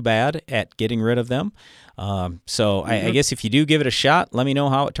not too bad at getting rid of them. I guess if you do give it a shot, let me know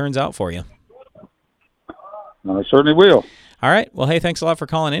how it turns out for you. I certainly will. All right. Well, hey, thanks a lot for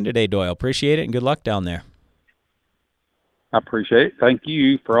calling in today, Doyle. Appreciate it, and good luck down there. I appreciate it. Thank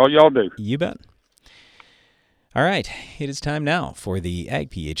you for all y'all do. You bet. All right. It is time now for the Ag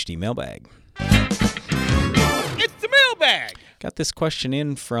PhD mailbag. It's the mailbag. Got this question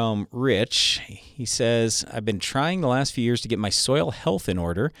in from Rich. He says, I've been trying the last few years to get my soil health in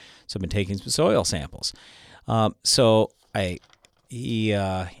order, so I've been taking some soil samples. He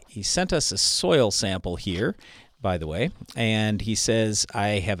sent us a soil sample here, by the way, and he says,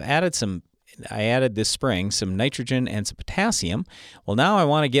 I added this spring some nitrogen and some potassium. Well, now I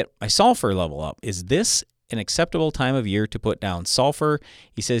want to get my sulfur level up. Is this an acceptable time of year to put down sulfur?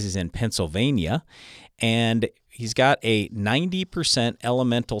 He says he's in Pennsylvania, and he's got a 90%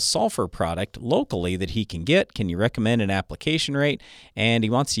 elemental sulfur product locally that he can get. Can you recommend an application rate? And he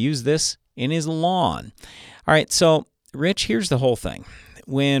wants to use this in his lawn. All right, so Rich, here's the whole thing.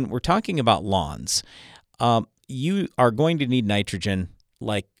 When we're talking about lawns, you are going to need nitrogen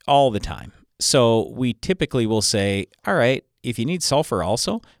like all the time. So we typically will say, all right, if you need sulfur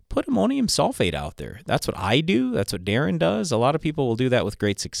also, put ammonium sulfate out there. That's what I do. That's what Darren does. A lot of people will do that with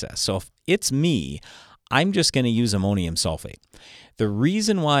great success. So if it's me, I'm just going to use ammonium sulfate. The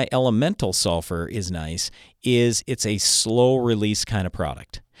reason why elemental sulfur is nice is it's a slow release kind of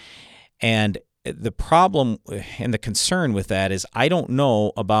product. And the problem and the concern with that is I don't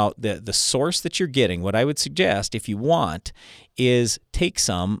know about the source that you're getting. What I would suggest, if you want, is take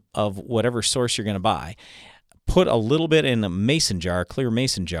some of whatever source you're going to buy, put a little bit in a mason jar, clear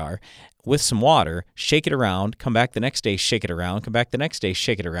mason jar, with some water, shake it around, come back the next day, shake it around, come back the next day,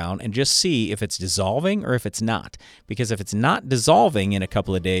 shake it around, and just see if it's dissolving or if it's not. Because if it's not dissolving in a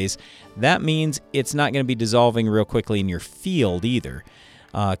couple of days, that means it's not going to be dissolving real quickly in your field either.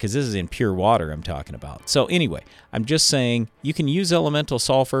 Because this is in pure water I'm talking about. So anyway, I'm just saying you can use elemental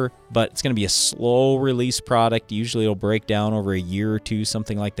sulfur, but it's going to be a slow release product. Usually it'll break down over a year or two,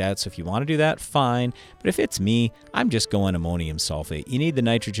 something like that. So if you want to do that, fine. But if it's me, I'm just going ammonium sulfate. You need the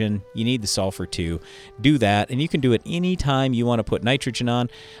nitrogen, you need the sulfur too. Do that, and you can do it anytime you want to put nitrogen on.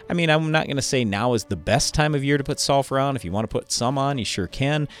 I mean, I'm not going to say now is the best time of year to put sulfur on. If you want to put some on, you sure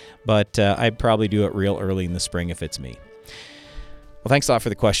can. But I'd probably do it real early in the spring if it's me. Well, thanks a lot for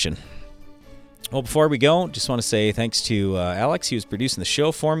the question. Well, before we go, just want to say thanks to Alex, who was producing the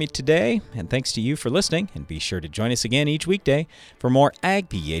show for me today, and thanks to you for listening, and be sure to join us again each weekday for more Ag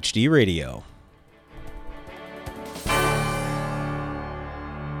PhD Radio.